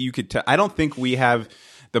don't think you could. I don't think we have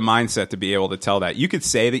the mindset to be able to tell that. You could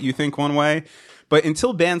say that you think one way, but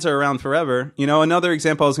until bands are around forever, you know. Another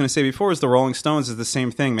example I was going to say before is the Rolling Stones is the same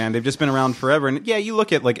thing, man. They've just been around forever, and yeah, you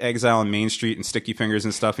look at like Exile on Main Street and Sticky Fingers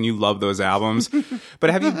and stuff, and you love those albums.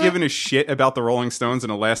 But have you given a shit about the Rolling Stones in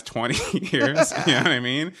the last 20 years? You know what I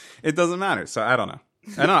mean? It doesn't matter. So I don't know.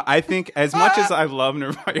 I think as much as I love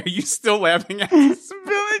Nirvana, are you still laughing at this?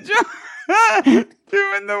 Billy Joe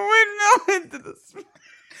doing the windmill into the...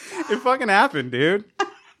 It fucking happened, dude.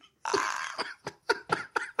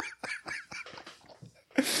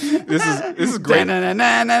 This is great. Into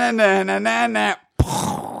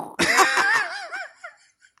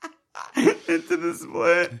the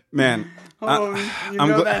split. Man. You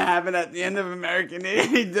know that happened at the end of American Idiot.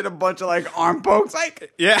 He did a bunch of like arm pokes.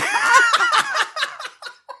 Like, yeah.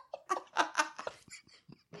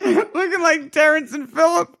 Looking like Terrence and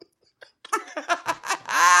Phillip.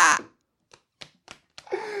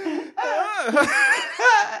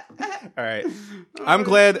 All right. I'm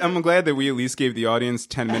glad that we at least gave the audience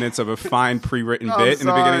 10 minutes of a fine pre-written bit in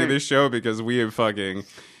the beginning of this show, because we have fucking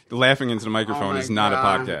laughing into the microphone is not a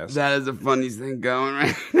podcast. That is the funniest thing going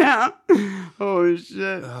right now. Holy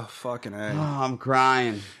shit. Oh, fucking A. Oh, I'm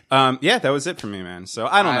crying. Yeah, that was it for me, man. So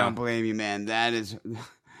I don't know. I don't blame you, man. That is,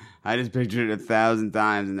 I just pictured it 1,000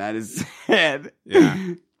 times, and that is sad.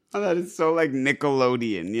 Yeah. Oh, that is so like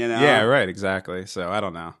Nickelodeon, you know? Yeah, right, exactly. So I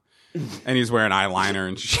don't know. And he's wearing eyeliner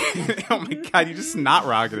and shit. Oh my god, you just not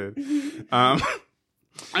rocketed. I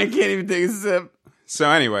can't even take a sip. So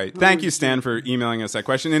anyway, thank you, Stan, for emailing us that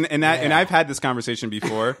question. And I've had this conversation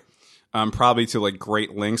before, probably to like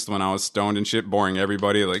great lengths when I was stoned and shit, boring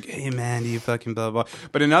everybody. Like, hey man, you fucking blah blah.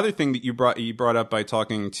 But another thing that you brought up by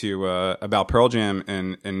talking to about Pearl Jam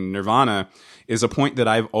and Nirvana is a point that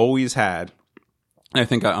I've always had. And I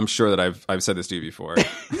think I'm sure that I've said this to you before.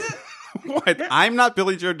 What? I'm not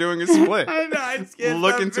Billy Joe doing a split. I know. I just can't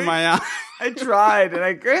Look stop into it. my eye. I tried, and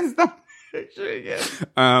I couldn't stop picturing it.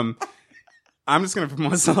 I'm just gonna put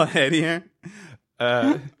myself ahead here.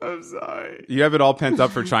 I'm sorry. You have it all pent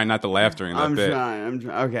up for trying not to laugh during that I'm bit. trying.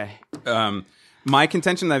 Okay. My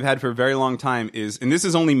contention that I've had for a very long time is, and this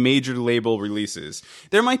is only major label releases.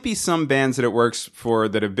 There might be some bands that it works for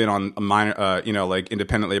that have been on a minor, like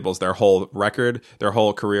independent labels their whole record, their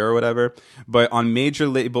whole career or whatever. But on major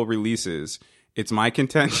label releases, it's my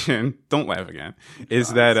contention. Don't laugh again. Is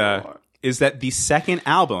that the second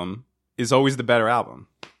album is always the better album?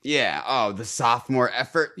 Yeah. Oh, the sophomore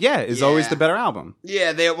effort. Yeah, is always the better album.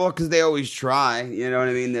 Yeah, because they always try. You know what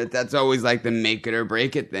I mean? That's always like the make it or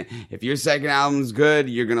break it thing. If your second album's good,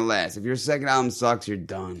 you're gonna last. If your second album sucks, you're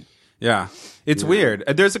done. Yeah, it's weird.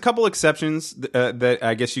 There's a couple exceptions that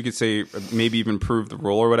I guess you could say maybe even prove the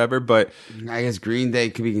rule or whatever. But I guess Green Day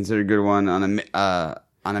could be considered a good one on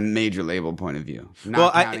a major label point of view.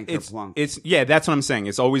 Not counting Kerplunk. That's what I'm saying.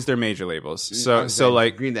 It's always their major labels. So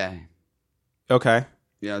like Green Day. Okay.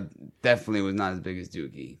 Yeah, definitely was not as big as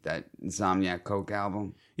Dookie. That Insomniac Coke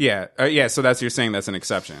album. Yeah. So you're saying that's an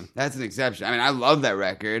exception. That's an exception. I mean, I love that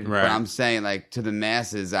record, right. But I'm saying like to the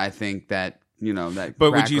masses, I think that that.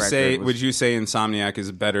 But would you say Insomniac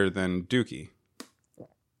is better than Dookie?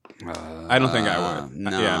 I don't think I would. No,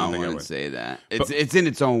 I don't I think wouldn't say that. It's in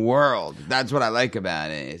its own world. That's what I like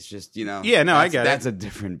about it. It's just Yeah, no, I get it. That's a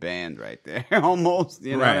different band right there, almost.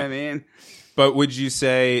 You know what I mean? But would you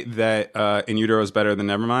say that In Utero is better than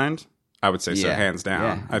Nevermind? I would say so, Yeah. hands down.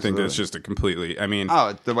 Yeah, I think that's just a completely. I mean,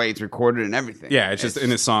 it's the way it's recorded and everything. yeah, it's just in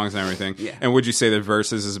the songs and everything. Yeah. And would you say that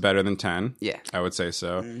Versus is better than 10? Yeah. I would say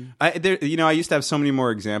so. I used to have so many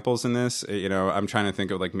more examples in this. I'm trying to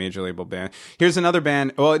think of like major label band. Here's another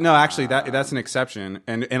band. Well, no, actually, that's an exception,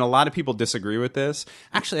 and a lot of people disagree with this.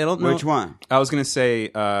 Actually, I don't know Which one? I was going to say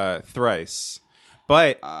Thrice,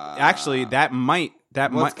 but actually, that might.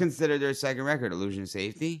 What's considered their second record? Illusion of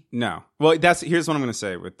Safety? No. Well, here's what I'm going to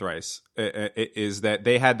say with Thrice is that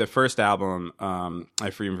they had the first album. I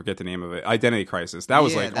even forget the name of it. Identity Crisis. That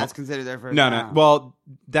was that's considered their first. No. album. Well,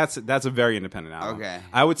 that's a very independent album. Okay.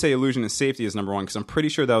 I would say Illusion of Safety is number one because I'm pretty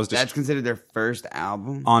sure that was just That's considered their first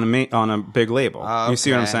album. on a big label. You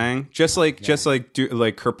see what I'm Okay. saying? Just like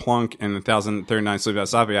Kerplunk and 1039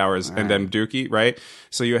 Sleepless Hours and then Dookie, right?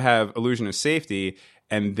 So you have Illusion of Safety.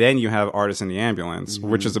 And then you have Artist in the Ambulance,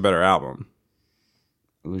 which is a better album.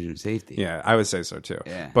 Illusion of Safety. Yeah, I would say so too.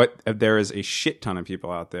 Yeah. But there is a shit ton of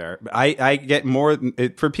people out there. I get more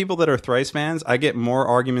for people that are Thrice fans. I get more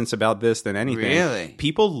arguments about this than anything. Really?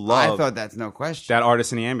 People love. I thought that's no question. That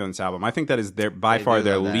Artist in the Ambulance album. I think that is by They far do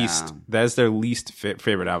their love that least. album. That is their least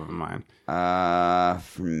favorite album of mine.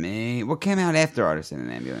 For me, what came out after Artist in an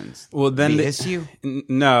Ambulance? Well, then They Hiss You?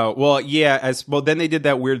 No. Well, yeah. Then they did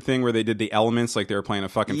that weird thing where they did the elements like they were playing a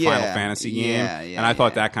fucking Final Fantasy game, and I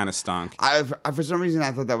thought that kind of stunk. For some reason,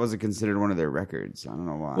 I thought that wasn't considered one of their records. I don't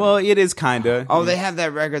know why. Well, it is kind of. Oh, they have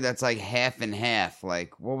that record that's like half and half.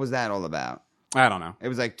 Like, what was that all about? I don't know. It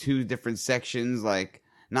was like two different sections, like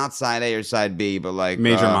not side A or side B, but like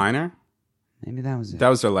Major Minor. Maybe that was it. That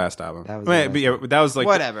was their last album. That was Wait, their but yeah, that was like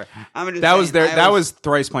whatever. I'm just that was saying, their that was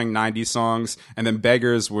Thrice playing 90s songs, and then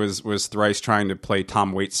Beggars was Thrice trying to play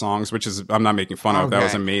Tom Waits songs, which is I'm not making fun of. That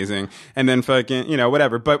was Okay. amazing. And then fucking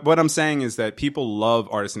whatever. But what I'm saying is that people love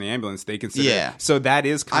Artist in the Ambulance. They consider Yeah. So that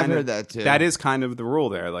is kind I've of heard that too. That is kind of the rule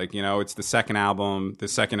there. Like it's the second album, the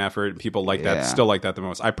second effort. People like that. Yeah. Still like that the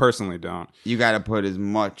most. I personally don't. You got to put as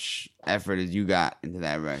much effort as you got into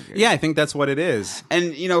that record. Yeah, I think that's what it is.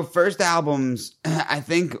 And first albums, I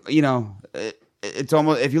think it's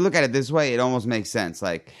almost, if you look at it this way, it almost makes sense.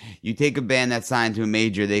 Like, you take a band that's signed to a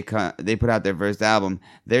major, they put out their first album,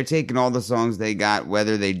 they're taking all the songs they got,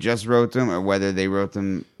 whether they just wrote them or whether they wrote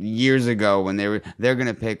them years ago when they're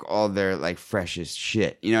gonna pick all their like freshest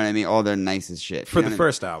shit. You know what I mean? All their nicest shit For the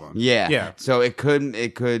first album. Yeah. Yeah. So it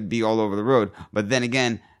could be all over the road, but then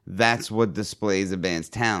again, that's what displays a band's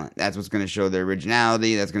talent. That's what's going to show their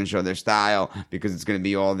originality. That's going to show their style, because it's going to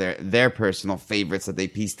be all their personal favorites that they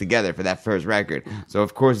piece together for that first record. So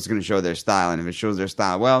of course it's going to show their style, and if it shows their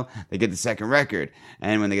style well, they get the second record.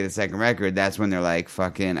 And when they get the second record, that's when they're like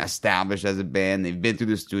fucking established as a band. They've been through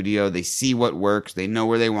the studio. They see what works. They know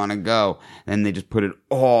where they want to go, and they just put it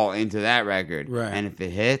all into that record. Right. And if it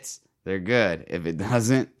hits, they're good. If it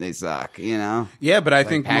doesn't, they suck, you know? Yeah, but I Like,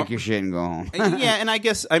 think pack your shit and go home. yeah, and I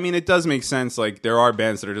guess, I mean, it does make sense. Like, there are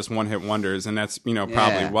bands that are just one-hit wonders, and that's, you know,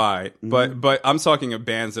 probably Yeah. why. But I'm talking of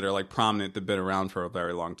bands that are, like, prominent, that have been around for a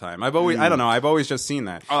very long time. I don't know, I've always just seen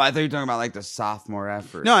that. Oh, I thought you were talking about like the sophomore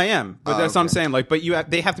effort. No, I am, but that's what I'm okay. saying. Like, but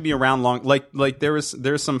they have to be around long. Like there's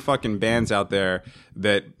some fucking bands out there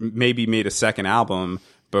that maybe made a second album,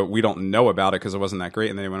 but we don't know about it because it wasn't that great,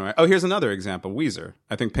 and then they went away. Oh, here's another example: Weezer.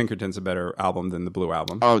 I think Pinkerton's a better album than the Blue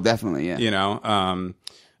Album. Oh, definitely, yeah. You know,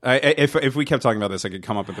 if we kept talking about this, I could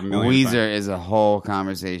come up with a million. Weezer is a whole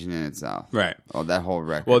conversation in itself. Right. Oh, that whole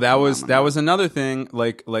record. Well, that was another thing.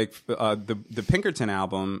 Like the Pinkerton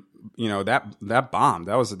album. You know, that bombed.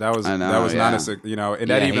 That was I know, not yeah. as, you know, and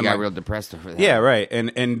Yeah, that even he got like, real depressed over that. yeah, right.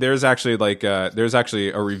 And there's actually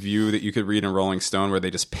a review that you could read in Rolling Stone where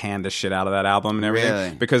they just panned the shit out of that album and everything.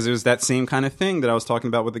 Really? Because it was that same kind of thing that I was talking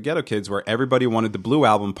about with the Ghetto Kids, where everybody wanted the Blue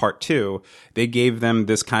Album Part 2. They gave them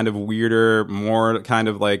this kind of weirder, more kind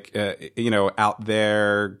of like, you know, out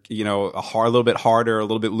there, you know, a little bit harder, a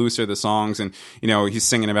little bit looser, the songs. And, you know, he's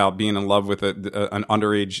singing about being in love with an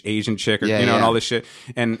underage Asian chick, or, Yeah, you know, yeah. and all this shit.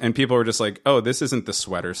 And people were just like, oh, this isn't the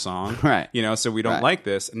Sweater song. Right. You know, so we don't Right. like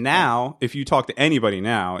this. Now, if you talk to anybody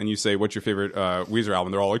now and you say, what's your favorite Weezer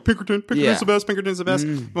album? They're all like, Pinkerton's Yeah. the best, Pinkerton's the best.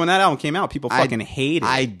 But when that album came out, people fucking hated it.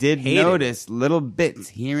 I did Hated it. notice little bits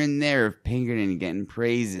here and there of Pinkerton getting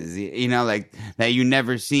praises, you know, like that you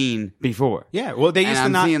never seen before. Yeah, well, they And used to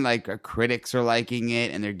I'm not. seeing like critics are liking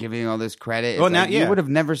it, and they're giving all this credit. It's Well, now- like, yeah. you would have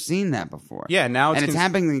never seen that before. Yeah, now it's and it's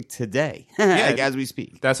happening today, Yeah. like as we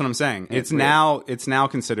speak. That's what I'm saying. It's weird. now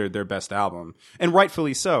considered their best album, and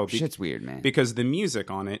rightfully so. Shit's weird, man. Because the music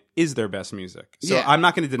on it is their best music. So Yeah, I'm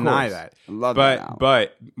not going to deny course. that. I love but that album.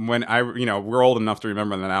 but when we're old enough to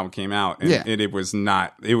remember when that album came out, and Yeah. it was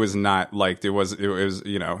not liked. It was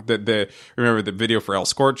you know, the remember the video for El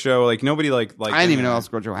Scorcho, like nobody like I didn't even know El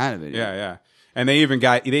Scorcho had a video. Yeah. And they even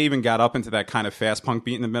got up into that kind of fast punk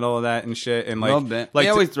beat in the middle of that and shit, and A like little bit. like They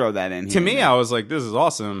always throw that in. to here, me, man. I was like, this is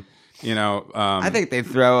awesome. You know, I think they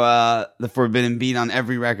throw the Forbidden Beat on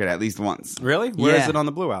every record at least once. really? Where is Yeah. it on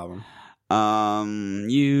the Blue Album?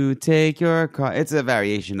 You take your car. It's a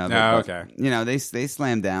variation of it. Oh, but, okay. You know, they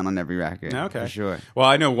slam down on every record. Okay, For sure. Well,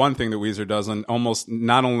 I know one thing that Weezer does on almost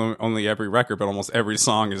not only every record, but almost every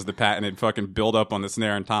song is the patented fucking build up on the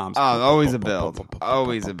snare and toms. Oh, always a build.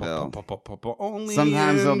 Always a build. Only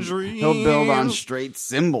Sometimes in he'll build on dreams. straight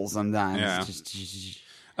cymbals. Sometimes. Yeah. Just-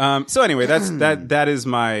 So anyway, that is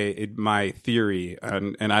my theory,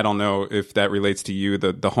 and I don't know if that relates to you,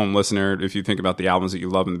 the home listener, if you think about the albums that you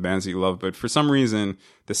love and the bands that you love, but for some reason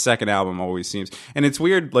the second album always seems, and it's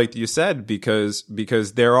weird, like you said, because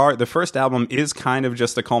the first album is kind of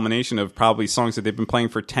just a culmination of probably songs that they've been playing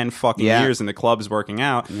for 10 fucking Yeah. years in the clubs working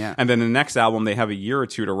out, Yeah. and then the next album they have a year or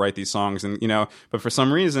two to write these songs, and you know, but for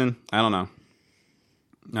some reason I don't know,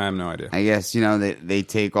 I have no idea. I guess, you know, they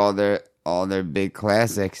take all their big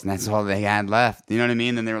classics, and that's all they had left. You know what I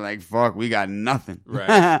mean? And they were like, "Fuck, we got nothing."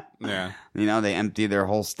 Right. Yeah. You know, they empty their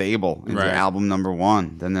whole stable into Right. album number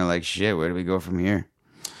 1. Then they're like, "Shit, where do we go from here?"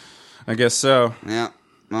 I guess so. Yeah.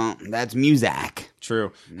 Well, that's music.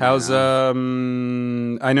 True. How's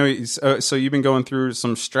I know. So you've been going through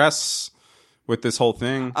some stress with this whole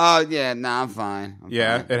thing. Oh yeah, I'm fine. I'm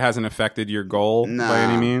Yeah, fine. it hasn't affected your goal No. by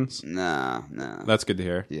any means. No. That's good to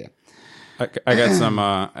hear. Yeah. I got some.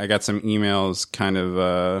 I got some emails. Kind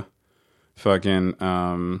of fucking.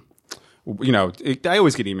 You know, I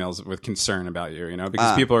always get emails with concern about you. You know,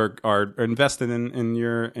 because people are invested in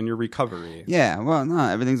your recovery. Yeah. Well, no,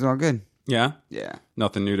 everything's all good. Yeah. Yeah.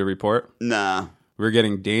 Nothing new to report. Nah. We're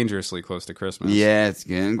getting dangerously close to Christmas. Yeah, it's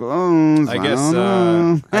getting close. I guess. don't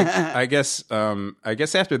know. I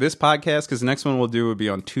guess after this podcast, because the next one we'll do will be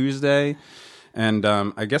on Tuesday, and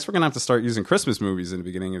I guess we're gonna have to start using Christmas movies in the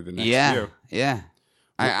beginning of the next Yeah. few. Yeah.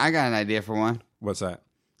 I got an idea for one. What's that?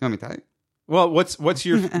 You want me to tell you? Well, what's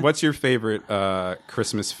your favorite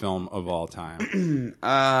Christmas film of all time?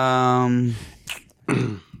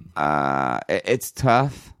 It's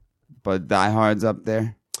tough, but Die Hard's up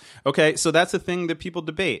there. Okay, so that's a thing that people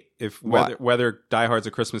debate whether Die Hard's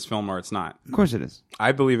a Christmas film or it's not. Of course it is.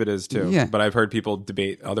 I believe it is too. Yeah. But I've heard people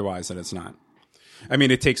debate otherwise that it's not. I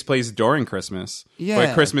mean, it takes place during Christmas. Yeah.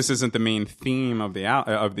 But Christmas isn't the main theme of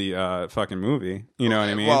the fucking movie. You know what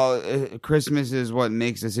I mean? Well, Christmas is what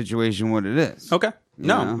makes the situation what it is. Okay. You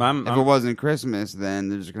No, know? If it wasn't Christmas, then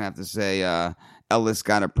they're just gonna have to say Ellis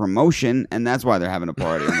got a promotion, and that's why they're having a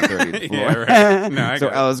party on the 30th floor. Yeah, right. No, I so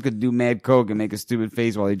get it. Ellis could do mad coke and make a stupid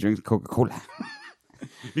face while he drinks Coca-Cola.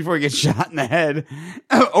 Before he gets shot in the head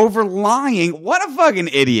over lying. What a fucking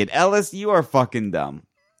idiot. Ellis, you are fucking dumb.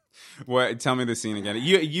 What? Tell me the scene again.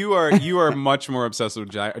 You are much more obsessed with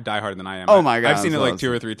Die Hard than I am. Oh my God, I've seen it I'm like so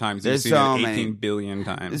 2 or 3 times. There's You've seen so it many. 18 billion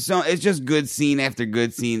times. So it's just good scene after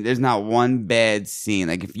good scene. There's not one bad scene.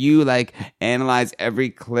 Like if you like analyze every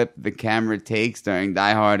clip the camera takes during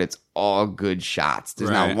Die Hard, it's all good shots. There's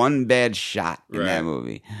Right. not one bad shot in that Right.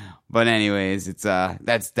 movie. But anyways, it's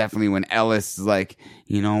that's definitely when Ellis is like,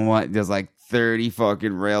 you know what? There's like 30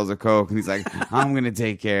 fucking rails of coke, and he's like, I'm gonna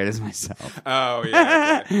take care of this myself. Oh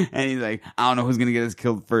yeah. Okay. And he's like, I don't know who's gonna get us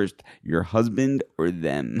killed first, your husband or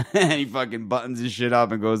them. And he fucking buttons his shit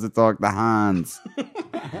up and goes to talk to Hans.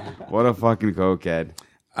 What a fucking cokehead.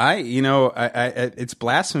 I it's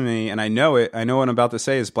blasphemy, and I know it. I know what I'm about to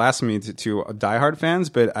say is blasphemy to Die Hard fans,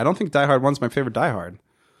 but I don't think Die Hard 1's my favorite Die Hard.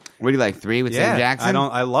 What do you like, 3 with Sam Jackson?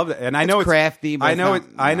 I love it, and I know it's crafty, but I it's know not- it.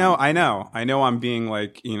 I know. I'm being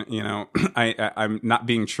like I'm not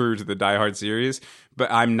being true to the Die Hard series,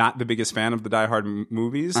 but I'm not the biggest fan of the Die Hard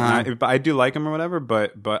movies. And but I do like them or whatever.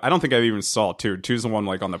 But I don't think I even saw 2. 2's the one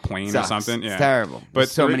like on the plane Sucks. or something. Yeah, It's terrible. But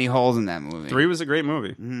There's so many holes in that movie. 3 was a great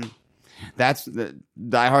movie. That's the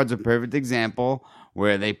Die Hard's a perfect example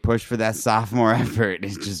where they pushed for that sophomore effort.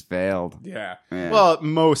 It just failed. Yeah. Yeah. Well,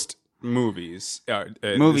 most movies.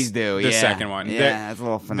 Movies do. The yeah. second one. Yeah, There- that's a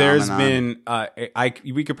little phenomenon. There's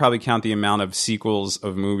been we could probably count the amount of sequels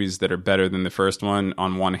of movies that are better than the first one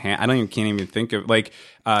on one hand. Can't even think of like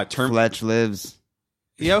Fletch Lives.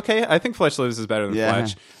 Yeah, okay. I think Fletch Lives is better than Yeah.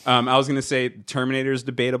 Fletch. I was gonna say Terminator is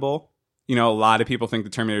debatable. You know, a lot of people think the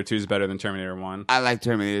Terminator 2 is better than Terminator 1. I like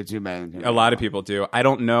Terminator 2 better than Terminator A lot of people do. I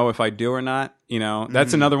don't know if I do or not. You know,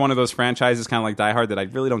 that's another one of those franchises, kind of like Die Hard, that I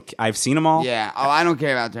really don't. I've seen them all. Yeah. Oh, I don't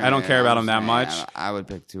care about Terminator. I don't care about them that I'm much. saying, I would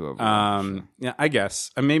pick 2 over them. Yeah, I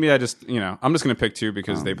guess. Maybe I just, I'm just gonna pick 2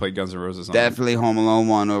 because they played Guns N' Roses on it. Definitely Home Alone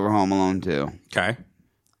 1 over Home Alone 2. Okay.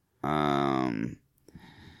 Let's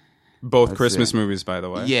Both Christmas see. movies, by the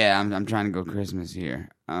way. Yeah, I'm trying to go Christmas here.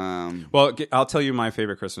 Well, I'll tell you my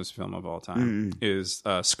favorite Christmas film of all time is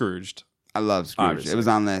Scrooged. I love Scrooge. Obviously. It was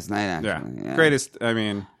on last night, Yeah. actually. Yeah. Greatest. I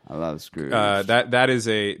mean, I love Scrooge. that is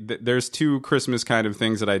there's 2 Christmas kind of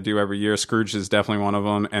things that I do every year. Scrooge is definitely one of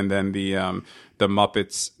them, and then the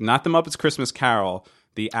Muppets, not the Muppets Christmas Carol.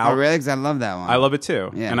 Oh, really? Because I love that one. I love it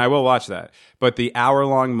too, Yeah. and I will watch that. But the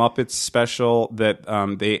hour-long Muppets special that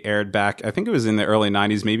they aired back, I think it was in the early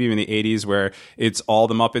 '90s, maybe even the '80s, where it's all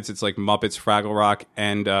the Muppets. It's like Muppets, Fraggle Rock,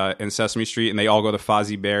 and Sesame Street, and they all go to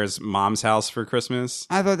Fozzie Bear's mom's house for Christmas.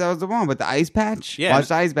 I thought that was the one with the ice patch. Yeah, Watch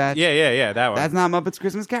the ice patch. Yeah, that one. That's not Muppets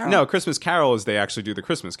Christmas Carol. No, Christmas Carol is they actually do the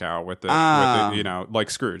Christmas Carol with the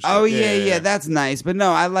like Scrooge. Oh yeah, that's nice. But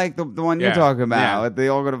no, I like the one you're Yeah, talking about. yeah. They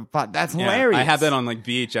all go to pot. That's Yeah, hilarious. I have that on like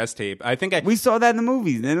VHS tape. I think We saw that in the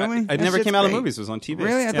movies, didn't we? It That never shit's came out in great. movies. It was on TV.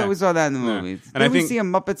 Really? I Yeah. thought we saw that in the Yeah. movies. And I Did we think- see a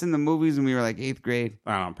Muppets in the movies when we were like 8th grade?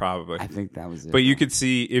 I don't know, probably. I think that was it. But you could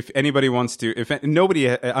see if anybody wants to. If nobody,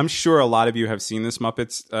 I'm sure a lot of you have seen this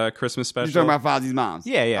Muppets Christmas special. You're talking about Fozzie's moms.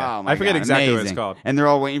 Yeah, yeah. Oh, my I forget God, exactly what it's amazing. called. And they're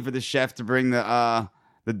all waiting for the chef to bring the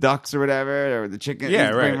ducks or whatever, or the chicken. Yeah,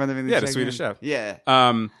 He's right. bringing them in Yeah, the chicken. Swedish Chef. Yeah.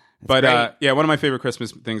 But great. yeah, one of my favorite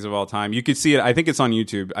Christmas things of all time. You could see it. I think it's on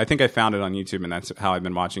YouTube. I think I found it on YouTube, and that's how I've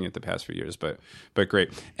been watching it the past few years. But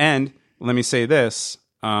great. And let me say this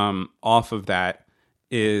off of that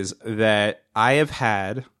is that I have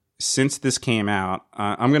had since this came out.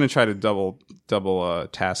 I'm going to try to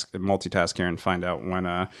multitask here and find out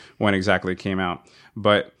when exactly it came out.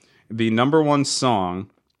 But the number one song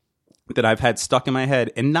that I've had stuck in my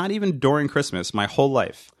head, and not even during Christmas, my whole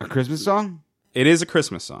life. A Christmas song? It is a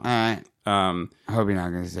Christmas song. All right. I hope you're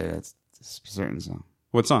not going to say that's a certain song.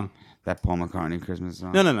 What song? That Paul McCartney Christmas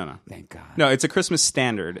song. No. Thank God. No, it's a Christmas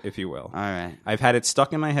standard, if you will. All right. I've had it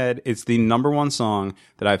stuck in my head. It's the number one song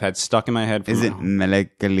that I've had stuck in my head. Is it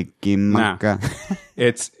Melekilikimaka?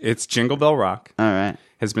 It's Jingle Bell Rock. All right.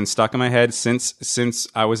 Has been stuck in my head since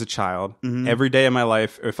I was a child. Mm-hmm. Every day of my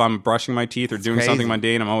life, if I'm brushing my teeth or doing crazy. something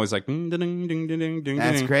mundane, I'm always like, ding, ding, ding, ding, ding, ding.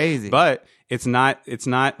 That's crazy. But it's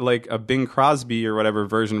not like a Bing Crosby or whatever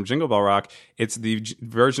version of Jingle Bell Rock. It's the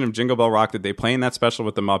version of Jingle Bell Rock that they play in that special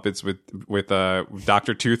with the Muppets with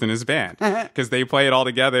Dr. Tooth and his band, because they play it all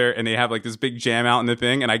together and they have like this big jam out in the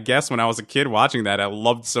thing. And I guess when I was a kid watching that, I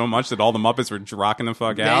loved so much that all the Muppets were rocking the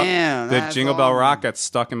fuck out. Damn, that Jingle Bell Rock got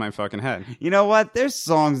stuck in my fucking head. You know what? There's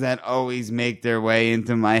songs that always make their way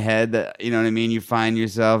into my head that, you know what I mean, you find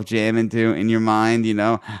yourself jamming to in your mind, you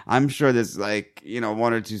know? I'm sure there's like, you know,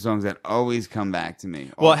 one or two songs that always come back to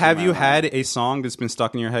me. Well, have you had a song that's been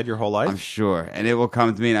stuck in your head your whole life? I'm sure. And it will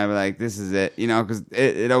come to me and I'll be like, this is it. You know, because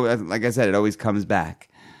it always, like I said, it always comes back.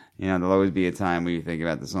 You know, there'll always be a time where you think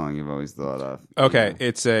about the song you've always thought of. Okay, you know?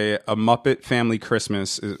 It's a Muppet Family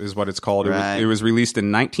Christmas is what it's called. Right. It was released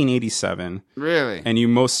in 1987. Really? And you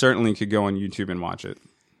most certainly could go on YouTube and watch it.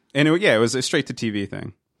 And it was a straight to TV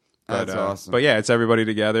thing. But, That's awesome. But yeah, it's everybody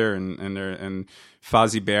together, and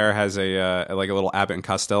Fozzie Bear has a little Abbott and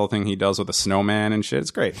Costello thing he does with a snowman and shit.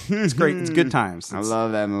 It's great. It's great. It's good times. I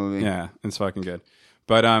love that movie. Yeah, it's fucking good.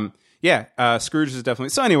 But yeah, Scrooge is definitely.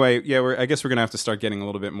 So anyway, yeah, I guess we're gonna have to start getting a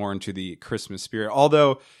little bit more into the Christmas spirit.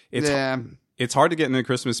 Although it's hard to get in the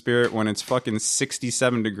Christmas spirit when it's fucking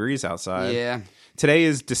 67 degrees outside. Yeah. Today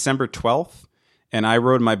is December 12th. And I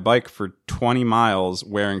rode my bike for 20 miles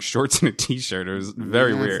wearing shorts and a t-shirt. It was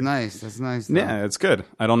very weird. That's nice. Though. Yeah, it's good.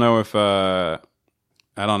 I don't know if I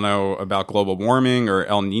don't know about global warming or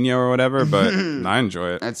El Nino or whatever, but I enjoy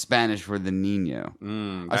it. That's Spanish for the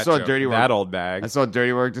Nino. I saw Dirty Work. That old bag. I saw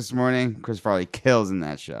Dirty Work this morning. Chris Farley kills in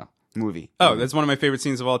that movie. Oh, that's one of my favorite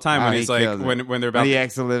scenes of all time. When he's like, when they're about. When he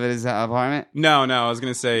acts to live at his apartment. No, I was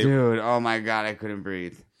gonna say, dude. Oh my god, I couldn't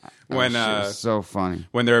breathe. When so funny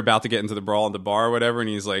when they're about to get into the brawl in the bar or whatever, and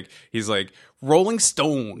he's like Rolling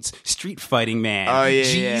Stones, Street Fighting Man,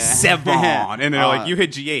 G7, and they're like, you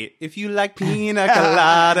hit G8 if you like pina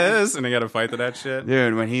coladas, and they got to fight to that shit,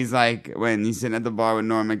 dude. When he's sitting at the bar with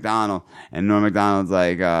Norm Macdonald, and Norm Macdonald's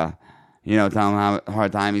like, you know, tell him how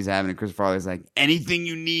hard time he's having, and Chris Farley's like, anything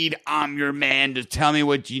you need, I'm your man. Just tell me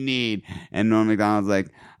what you need. And Norm Macdonald's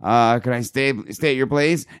like, can I stay at your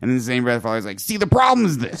place? And in the same breath, Farley's like, see, the problem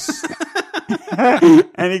is this.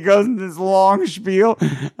 And he goes into this long spiel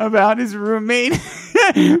about his roommate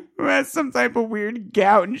who has some type of weird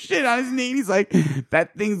gout and shit on his knee. And he's like,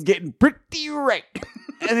 that thing's getting pretty right.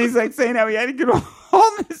 And he's like saying how he had to get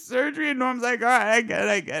all this surgery. And Norm's like, all right,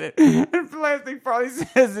 I get it. And the last thing Farley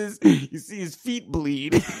says is, you see his feet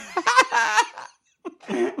bleed.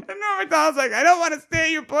 And Norm Macdonald's like, I don't want to stay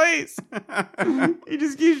at your place. He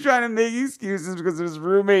just keeps trying to make excuses because his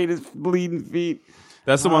roommate has bleeding feet.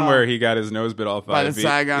 That's the one where he got his nose bit off by the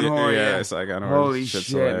Saigon Horse. Yeah, Saigon Horse. Holy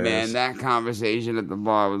shit, man! That conversation at the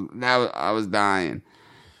bar I was dying.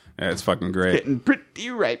 Yeah, it's fucking great. Getting pretty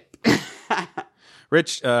ripe.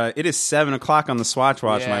 Rich, it is 7:00 on the Swatch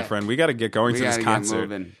Watch, my friend. We got to get going to this concert.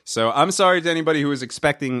 So I'm sorry to anybody who was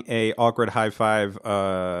expecting a Awkward High Five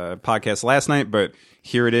podcast last night, but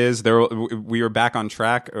here it is. We are back on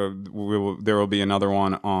track. There will be another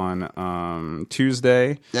one on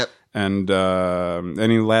Tuesday. Yep. And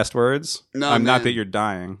any last words? No, not that you're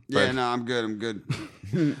dying. Yeah, no, I'm good.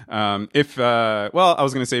 I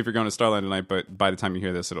was going to say if you're going to Starland tonight, but by the time you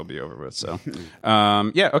hear this, it'll be over with. So,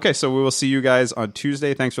 okay. So we will see you guys on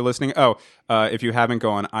Tuesday. Thanks for listening. If you haven't,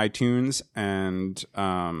 go on iTunes and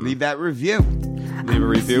leave that review. Leave a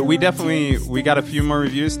review. We got a few more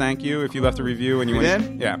reviews. Thank you. If you left a review and you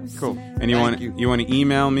did? Yeah, cool. And you want to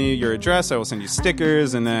email me your address, I will send you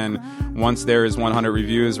stickers. And then once there is 100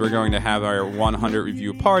 reviews, we're going to have our 100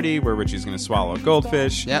 review party where Richie's going to swallow a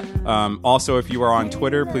goldfish. Yep. Also, if you are on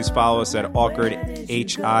Twitter, please follow us at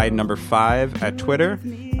awkwardhi5 at Twitter,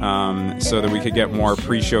 so that we could get more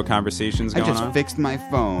pre-show conversations going on. I just fixed my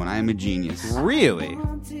phone. I am a genius. Really?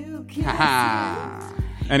 Ha.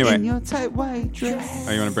 Anyway, in your tight white dress.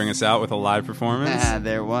 You want to bring us out with a live performance?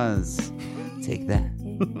 There was. Take that.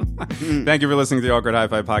 Thank you for listening to the Awkward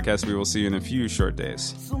Hi-Fi podcast. We will see you in a few short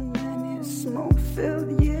days. So many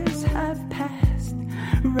smoke-filled years have passed,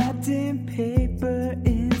 wrapped in paper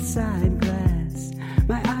inside glass.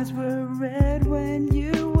 My eyes were red when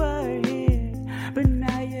you were here, but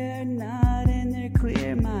now you're not and they're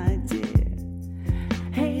clear, my dear.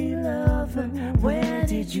 Hey lover, where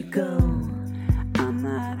did you go? I'm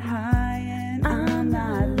not high and I'm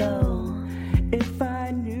not low. If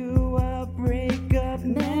I knew a breakup,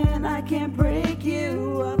 man, I can't break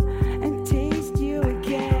you up and taste you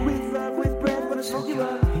again. With love, with breath, wanna smoke you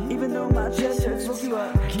up. Even though my chest hurts, smoke you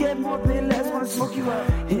up. Get more pain, less, wanna smoke you up.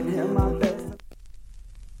 Inhale my best.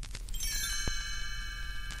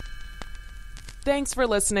 Thanks for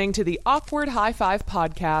listening to the Awkward High Five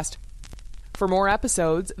podcast. For more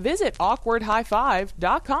episodes, visit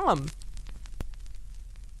awkwardhigh5.com.